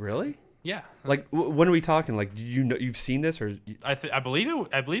fucking... Really? Yeah. Like, when are we talking? Like, you've seen this? Or I believe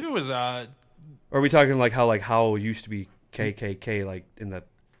it was... Or are we talking like how it used to be KKK, like in the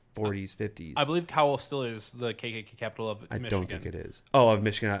 40s, 50s? I believe Cowell still is the KKK capital of Michigan. I don't think it is. Oh, of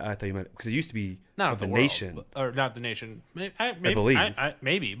Michigan. I thought you meant because it used to be not of the nation, world, or not the nation. I believe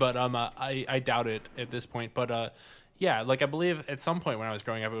maybe, but I doubt it at this point. But yeah, like I believe at some point when I was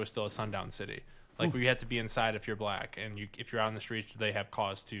growing up, it was still a sundown city, like where you had to be inside if you're black, and if you're out on the streets, they have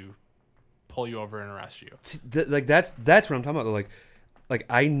cause to pull you over and arrest you. See, like that's what I'm talking about. Like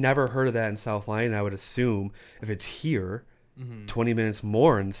I never heard of that in South Lyon. I would assume if it's here, 20 minutes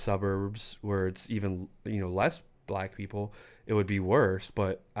more in suburbs where it's even less black people, it would be worse.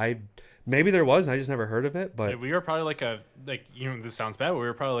 But maybe there was, and I just never heard of it. But yeah, we were probably this sounds bad, but we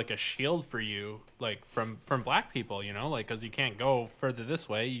were probably like a shield for you, like from black people, like because you can't go further this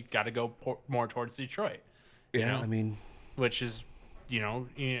way, you got to go more towards Detroit. I mean, which is.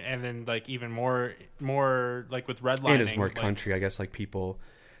 And then like even more like with redlining. And it's more country, I guess. Like people,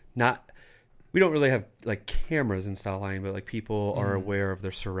 we don't really have like cameras in South Lyon, but like people are aware of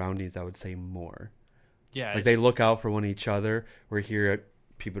their surroundings. I would say more. Yeah, like they look out for one each other. We're here,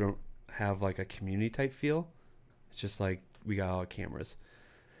 people don't have like a community type feel. It's just like we got all cameras.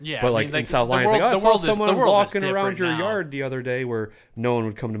 Yeah, but like in South Lyon, it's like I saw someone walking around your yard the other day, where no one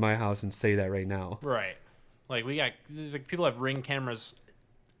would come to my house and say that right now. Right. Like people have Ring cameras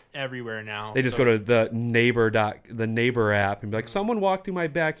everywhere now. They just go to the neighbor app and be like, someone walked through my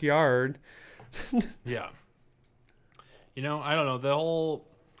backyard. Yeah. I don't know.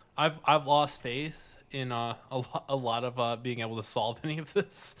 I've lost faith in a lot of being able to solve any of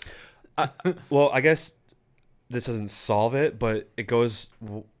this. Well, I guess this doesn't solve it, but it goes.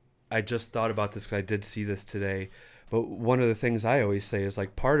 I just thought about this because I did see this today. But one of the things I always say is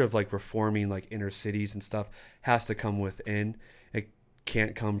like part of like reforming like inner cities and stuff has to come within. It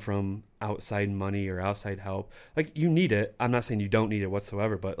can't come from outside money or outside help. Like you need it. I'm not saying you don't need it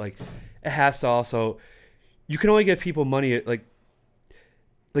whatsoever, but like it has to also. You can only give people money. Like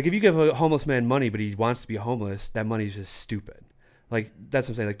like if you give a homeless man money, but he wants to be homeless, that money's just stupid. Like that's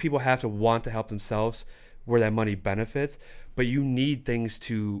what I'm saying. Like people have to want to help themselves where that money benefits, but you need things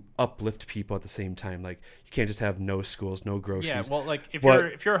to uplift people at the same time. Like you can't just have no schools, no groceries. Yeah, well, like if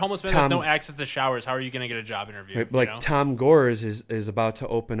But you're a homeless man, there's no access to showers. How are you going to get a job interview? Right, like you know? Tom Gores is about to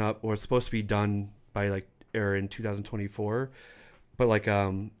open up, or it's supposed to be done by like or in 2024, but like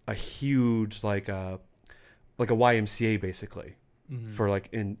a huge like a YMCA basically for like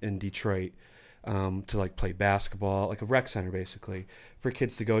in Detroit. To like play basketball, like a rec center basically for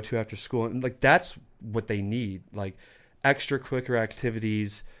kids to go to after school. And like, that's what they need, like extracurricular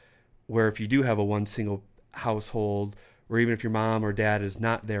activities where if you do have a one single household, or even if your mom or dad is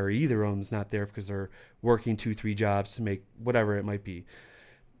not there, or either of them is not there because they're working 2-3 jobs to make whatever it might be,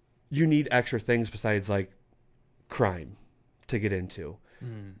 you need extra things besides like crime to get into.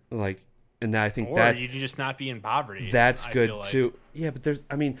 Like, and I think or that's you just not be in poverty. that's I good feel like. too. Yeah, but there's,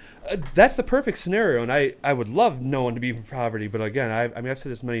 I mean, that's the perfect scenario, and I would love no one to be in poverty. But again, I've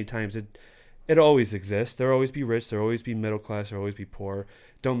said this many times. It always exists. There'll always be rich. There'll always be middle class. There'll always be poor.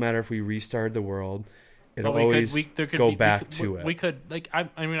 Don't matter if we restarted the world. It'll always go back to it. We could like I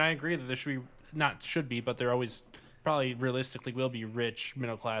mean I agree that there should be not should be, but there always probably realistically will be rich,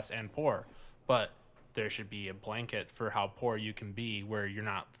 middle class, and poor. But there should be a blanket for how poor you can be, where you're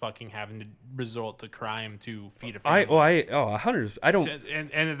not fucking having to resort to crime to feed a family. 100. I don't.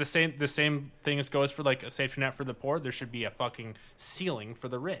 And the same thing as goes for like a safety net for the poor. There should be a fucking ceiling for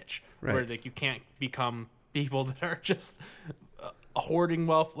the rich, Right. where like you can't become people that are just hoarding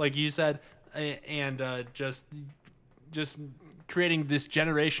wealth, like you said, and just creating this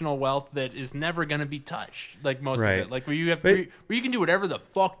generational wealth that is never going to be touched. Like most Right. of it, like where you have But- where you can do whatever the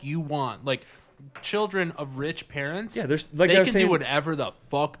fuck you want, like. Children of rich parents, Yeah, there's- like I they was can saying- do whatever the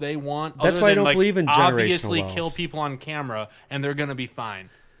fuck they want. That's other why I than, don't like, believe in generational obviously wealth. kill people on camera, and they're gonna be fine.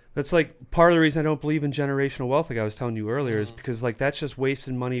 That's like part of the reason I don't believe in generational wealth. Like I was telling you earlier, is because like that's just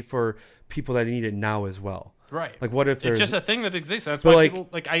wasting money for people that need it now as well. Right. Like what if It's there's just a thing that exists. That's But, why like- people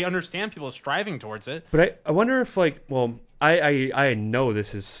like. I understand people striving towards it. But I wonder if like, well, I know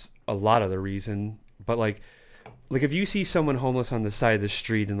this is a lot of the reason, but like if you see someone homeless on the side of the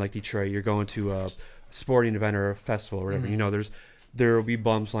street in like Detroit, you're going to a sporting event or a festival or whatever, you know, there will be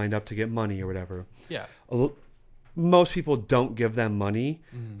bums lined up to get money or whatever. Yeah. Most people don't give them money,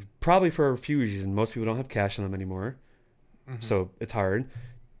 probably for a few reasons. Most people don't have cash on them anymore, so it's hard.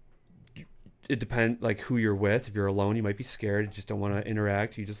 It depends like who you're with. If you're alone, you might be scared. You just don't want to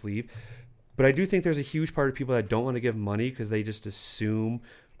interact. You just leave. But I do think there's a huge part of people that don't want to give money because they just assume,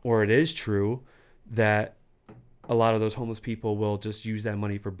 or it is true, that a lot of those homeless people will just use that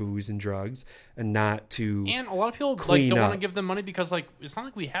money for booze and drugs and not to. And a lot of people like clean don't want to up. give them money because like it's not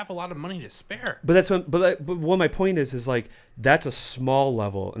like we have a lot of money to spare. But that's what. But what my point is like that's a small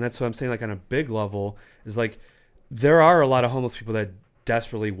level, and that's what I'm saying. Like on a big level, is like there are a lot of homeless people that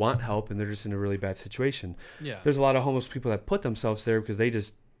desperately want help, and they're just in a really bad situation. Yeah. There's a lot of homeless people that put themselves there because they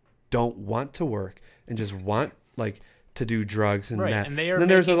just don't want to work and just want like to do drugs and Right, that. and they are then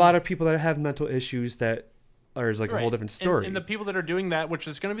there's a making- lot of people that have mental issues that are like a whole different story. And the people that are doing that, which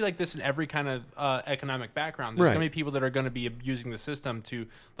is going to be like this in every kind of economic background, there's Right. going to be people that are going to be abusing the system to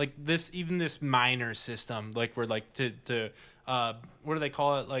like this, even this minor system, like we're like to what do they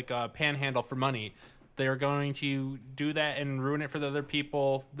call it? Like panhandle for money. They're going to do that and ruin it for the other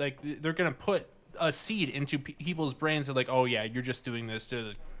people. Like they're going to put a seed into people's brains that like, oh yeah, you're just doing this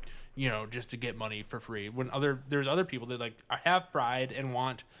to, you know, just to get money for free. When there's other people that like have pride and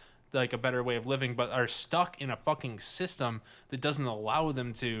want like a better way of living, but are stuck in a fucking system that doesn't allow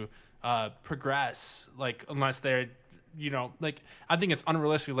them to progress. Like unless they're, you know, like I think it's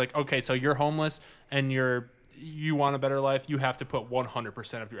unrealistic. Like okay, so you're homeless and you want a better life, you have to put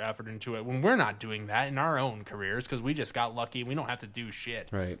 100% of your effort into it. When we're not doing that in our own careers because we just got lucky, we don't have to do shit.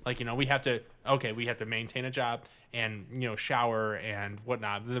 Right. Like you know, we have to maintain a job and you know shower and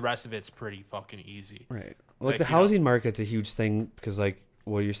whatnot. The rest of it's pretty fucking easy. Right. Like the you know- housing market's a huge thing because like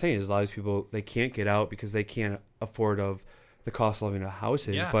what you're saying is a lot of these people they can't get out because they can't afford of the cost of living in a house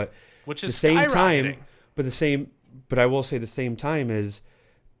is. Yeah. But Which the is same skyrocketing. time, but I will say the same time is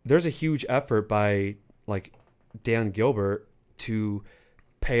there's a huge effort by like Dan Gilbert to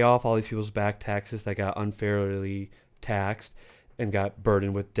pay off all these people's back taxes that got unfairly taxed and got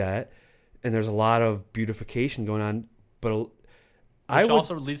burdened with debt. And there's a lot of beautification going on, but Which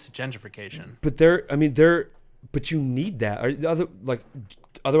also leads to gentrification. But you need that.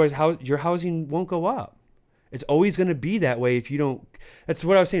 Otherwise, your housing won't go up. It's always going to be that way if you don't. That's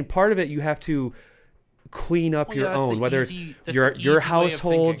what I was saying. Part of it, you have to clean up Well, your yeah, that's own, the whether easy- it's that's your the easy way of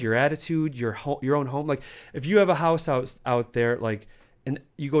household, thinking. your attitude, your own home. Like if you have a house out there, like and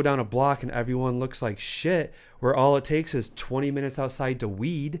you go down a block and everyone looks like shit, where all it takes is 20 minutes outside to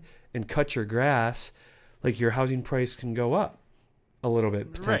weed and cut your grass, like your housing price can go up a little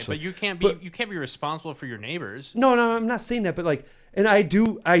bit potentially. Right, but you can't be responsible for your neighbors. No, I'm not saying that, but like, and I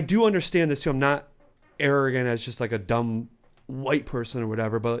do understand this too. I'm not arrogant as just like a dumb white person or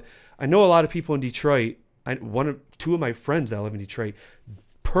whatever, but I know a lot of people in Detroit. Two of my friends that live in Detroit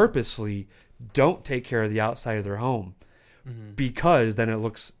purposely don't take care of the outside of their home because then it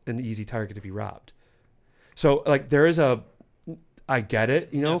looks an easy target to be robbed. So like I get it,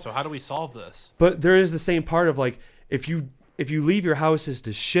 you know. Yeah, so how do we solve this? But there is the same part of like, if you leave your houses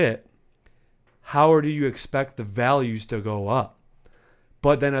to shit, how do you expect the values to go up?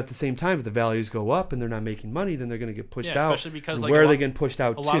 But then at the same time, if the values go up and they're not making money, then they're going to get pushed out. Especially because like, where are they getting pushed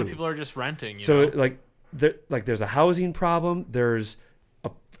out to? A lot of people are just renting. So you know? there's a housing problem, there's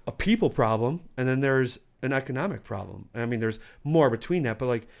a people problem, and then there's an economic problem. I mean, there's more between that, but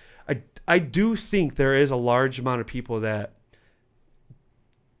like, I do think there is a large amount of people that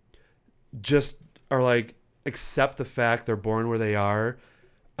just are like, accept the fact they're born where they are.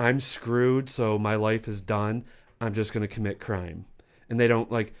 I'm screwed, so my life is done. I'm just going to commit crime. And they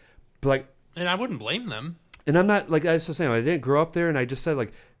don't like, and I wouldn't blame them. And I'm not like, I was just saying, I didn't grow up there, and I just said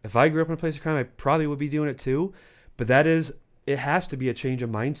like, if I grew up in a place of crime, I probably would be doing it too. But it has to be a change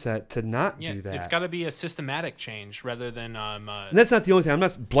of mindset to not do that. It's got to be a systematic change rather than. And that's not the only thing. I'm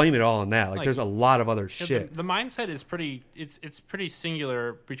not blaming it all on that. Like there's a lot of other shit. The mindset is pretty. It's pretty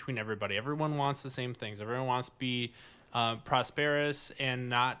singular between everybody. Everyone wants the same things. Everyone wants to be prosperous and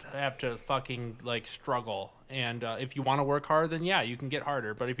not have to fucking like struggle. And if you want to work hard, then yeah, you can get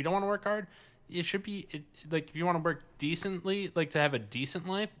harder. But if you don't want to work hard, it should be like if you want to work decently, like to have a decent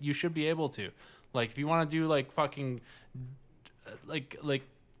life, you should be able to. Like if you want to do like fucking like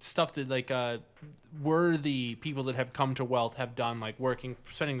stuff that like worthy people that have come to wealth have done, like working,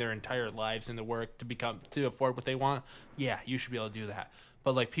 spending their entire lives in the work to afford what they want, yeah, you should be able to do that.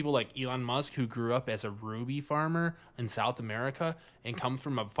 But like people like Elon Musk, who grew up as a ruby farmer in South America and comes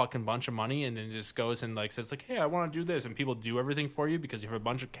from a fucking bunch of money and then just goes and like says like, hey, I want to do this, and people do everything for you because you have a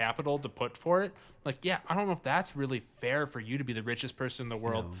bunch of capital to put for it. Like, yeah, I don't know if that's really fair for you to be the richest person in the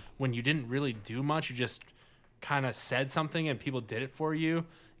world when you didn't really do much. You just kind of said something and people did it for you.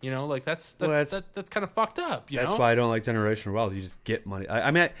 You know, like that's kind of fucked up. That's why I don't like generational wealth. You just get money.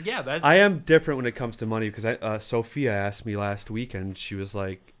 I am different when it comes to money because Sophia asked me last weekend. She was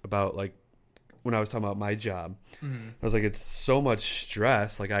like about like when I was talking about my job. Mm-hmm. I was like, it's so much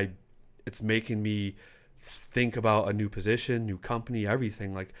stress. Like it's making me think about a new position, new company,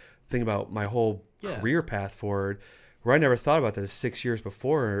 everything. Like think about my whole career path forward. Where I never thought about this 6 years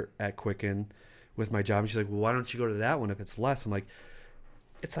before at Quicken with my job. And she's like, well, why don't you go to that one if it's less? I'm like,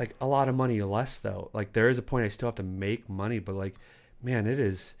 it's like a lot of money less though. Like there is a point I still have to make money, but like, man, it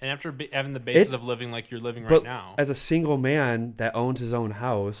is. And after having the basis of living like you're living right now, as a single man that owns his own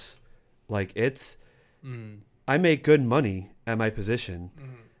house, like I make good money at my position,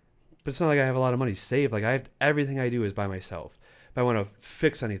 but it's not like I have a lot of money saved. Like everything I do is by myself. If I want to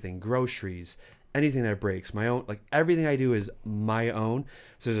fix anything, groceries, anything that breaks, my own, like everything I do is my own.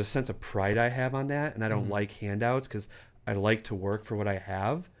 So there's a sense of pride I have on that, and I don't like handouts because I like to work for what I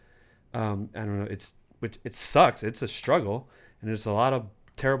have. I don't know. It sucks. It's a struggle, and there's a lot of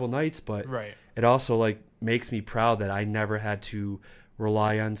terrible nights. But it also like makes me proud that I never had to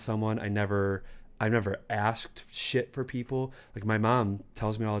rely on someone. I've never asked shit for people. Like my mom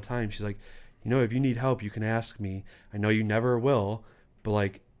tells me all the time. She's like, you know, if you need help, you can ask me. I know you never will, but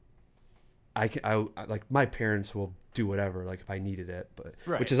like, I like my parents will do whatever, like if I needed it, but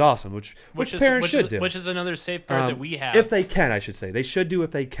which is awesome, which parents should do. Which is another safeguard that we have. If they can, I should say. They should do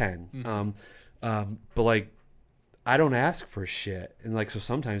if they can. Mm-hmm. But like, I don't ask for shit. And like, so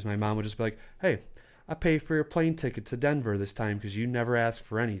sometimes my mom would just be like, hey, I pay for your plane ticket to Denver this time because you never ask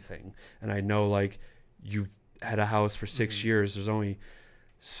for anything. And I know like you've had a house for 6 years. There's only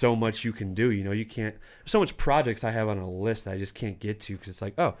so much you can do. You know, you can't, so much projects I have on a list that I just can't get to because it's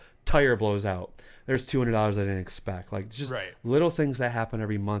like, oh, tire blows out. There's $200 I didn't expect. Like just little things that happen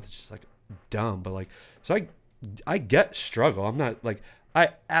every month. It's just like dumb. But like, so I get struggle. I'm not like, I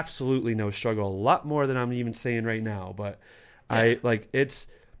absolutely know struggle a lot more than I'm even saying right now. But I like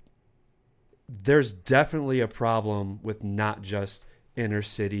there's definitely a problem with not just inner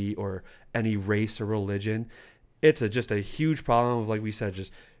city or any race or religion. It's just a huge problem of, like we said,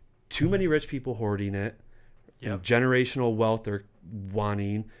 just too many rich people hoarding it, and generational wealth they're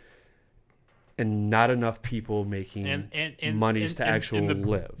wanting. and not enough people making monies to actually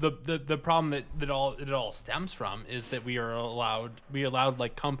live. The problem that it all stems from is that we allowed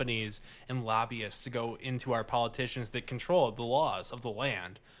like companies and lobbyists to go into our politicians that control the laws of the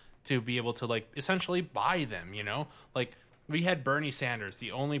land to be able to like essentially buy them, you know? Like we had Bernie Sanders,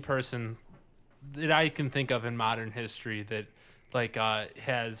 the only person that I can think of in modern history that like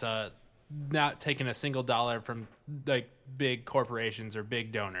has not taken a single dollar from like big corporations or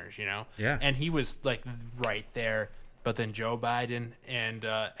big donors, you know? Yeah. And he was like right there. But then Joe Biden and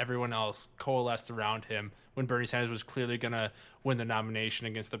everyone else coalesced around him when Bernie Sanders was clearly going to win the nomination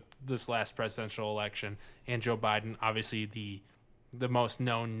against this last presidential election. And Joe Biden, obviously the most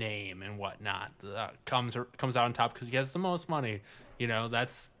known name and whatnot, comes out on top because he has the most money. You know,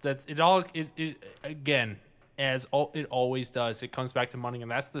 that's it all. It again, as it always does, it comes back to money,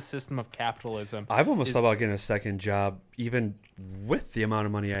 and that's the system of capitalism. I've almost thought about getting a second job, even with the amount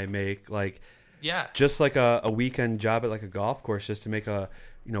of money I make. Like, yeah, just like a weekend job at like a golf course, just to make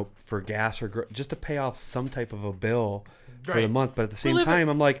for gas or just to pay off some type of a bill for the month. But at the same time,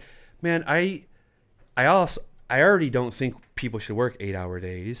 I'm like, man, I already don't think people should work 8-hour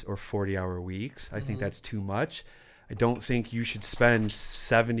days or 40-hour weeks. I think that's too much. I don't think you should spend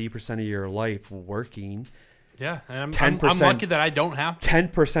 70% of your life working. Yeah, and I'm lucky that I don't have to.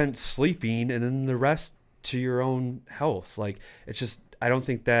 10% sleeping, and then the rest to your own health. Like, it's just, I don't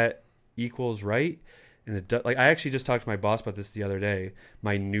think that equals right. And I actually just talked to my boss about this the other day.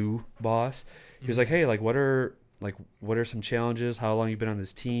 My new boss, he was like, "Hey, what are some challenges? How long you been on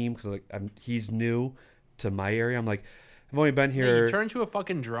this team?" Because he's new to my area. I'm like, I've only been here. Yeah, you turn into a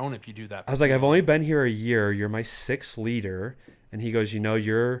fucking drone if you do that. I was like, I've only been here a year. You're my sixth leader. And he goes,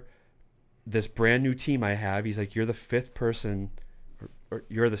 you're this brand new team I have. He's like, you're the fifth person, or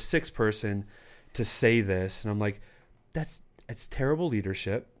you're the sixth person to say this. And I'm like, it's terrible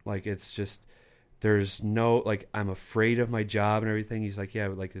leadership. Like, it's just, there's no, I'm afraid of my job and everything. He's like,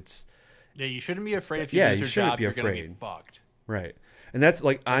 yeah, it's. Yeah, you shouldn't be afraid if you lose your job, you're going to be fucked. Right. And that's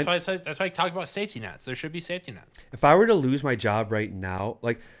why I talk about safety nets. There should be safety nets. If I were to lose my job right now,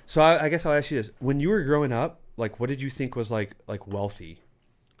 so I guess I'll ask you this: when you were growing up, what did you think was like wealthy,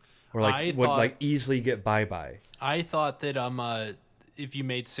 or would easily get by? I thought that if you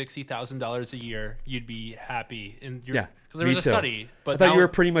made $60,000 a year, you'd be happy. Because there was a study, but I thought you were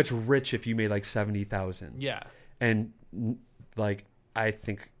pretty much rich if you made $70,000. Yeah, and I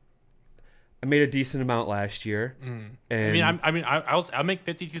think I made a decent amount last year. And I'll make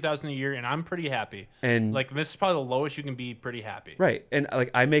 $52,000 a year, and I'm pretty happy. And this is probably the lowest you can be pretty happy. Right, and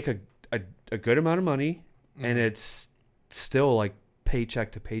I make a good amount of money, and it's still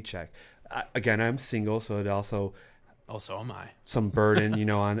paycheck to paycheck. Again, I'm single, so it also am I some burden,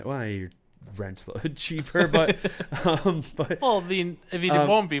 on your rent's a little cheaper, but it won't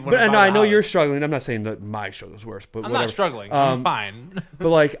be. But I know you're struggling. I'm not saying that my struggle is worse, but I'm not struggling. I'm fine.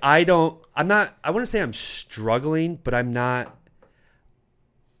 But I wouldn't say I'm struggling, but I'm not.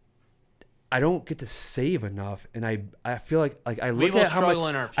 I don't get to save enough, and I feel like I look at how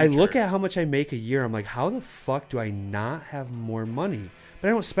much I look at how much I make a year. I'm like, how the fuck do I not have more money? But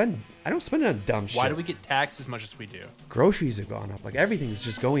I don't spend it on dumb shit. Why do we get taxed as much as we do? Groceries have gone up. Everything's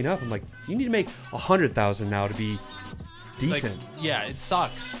just going up. I'm like, you need to make $100,000 now to be decent. Yeah, it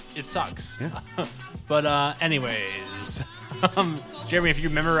sucks. It sucks. Yeah. But anyways, Jeremy, if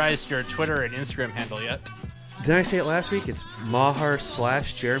you memorized your Twitter and Instagram handle yet? Didn't I say it last week? It's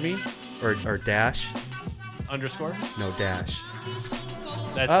Mahar/Jeremy or dash underscore? No, dash.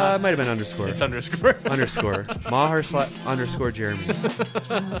 That's it might have been underscore. It's underscore. Underscore. Mahar _ Jeremy.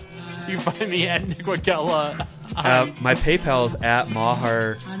 You can find me at Nick Wagella. My PayPal is at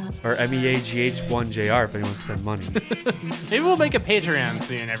Mahar or MEAGH1JR if anyone wants to send money. Maybe we'll make a Patreon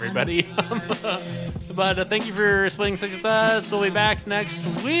soon, everybody. But thank you for splitting six with us. We'll be back next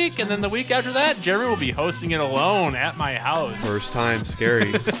week, and then the week after that, Jeremy will be hosting it alone at my house. First time,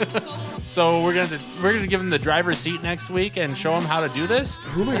 scary. So we're gonna give him the driver's seat next week and show him how to do this.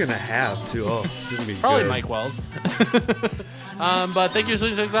 Who am I gonna have too? Oh, this is gonna be probably good. Mike Wells. But thank you for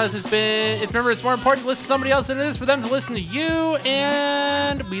listening to us. Remember, it's more important to listen to somebody else than it is for them to listen to you.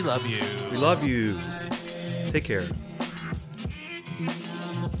 And we love you. We love you. Take care.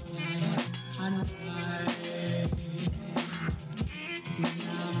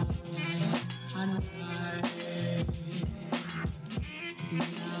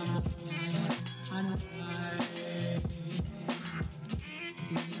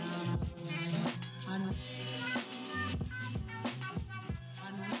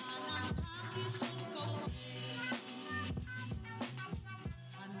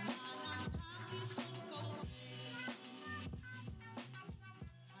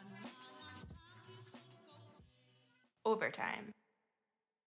 overtime.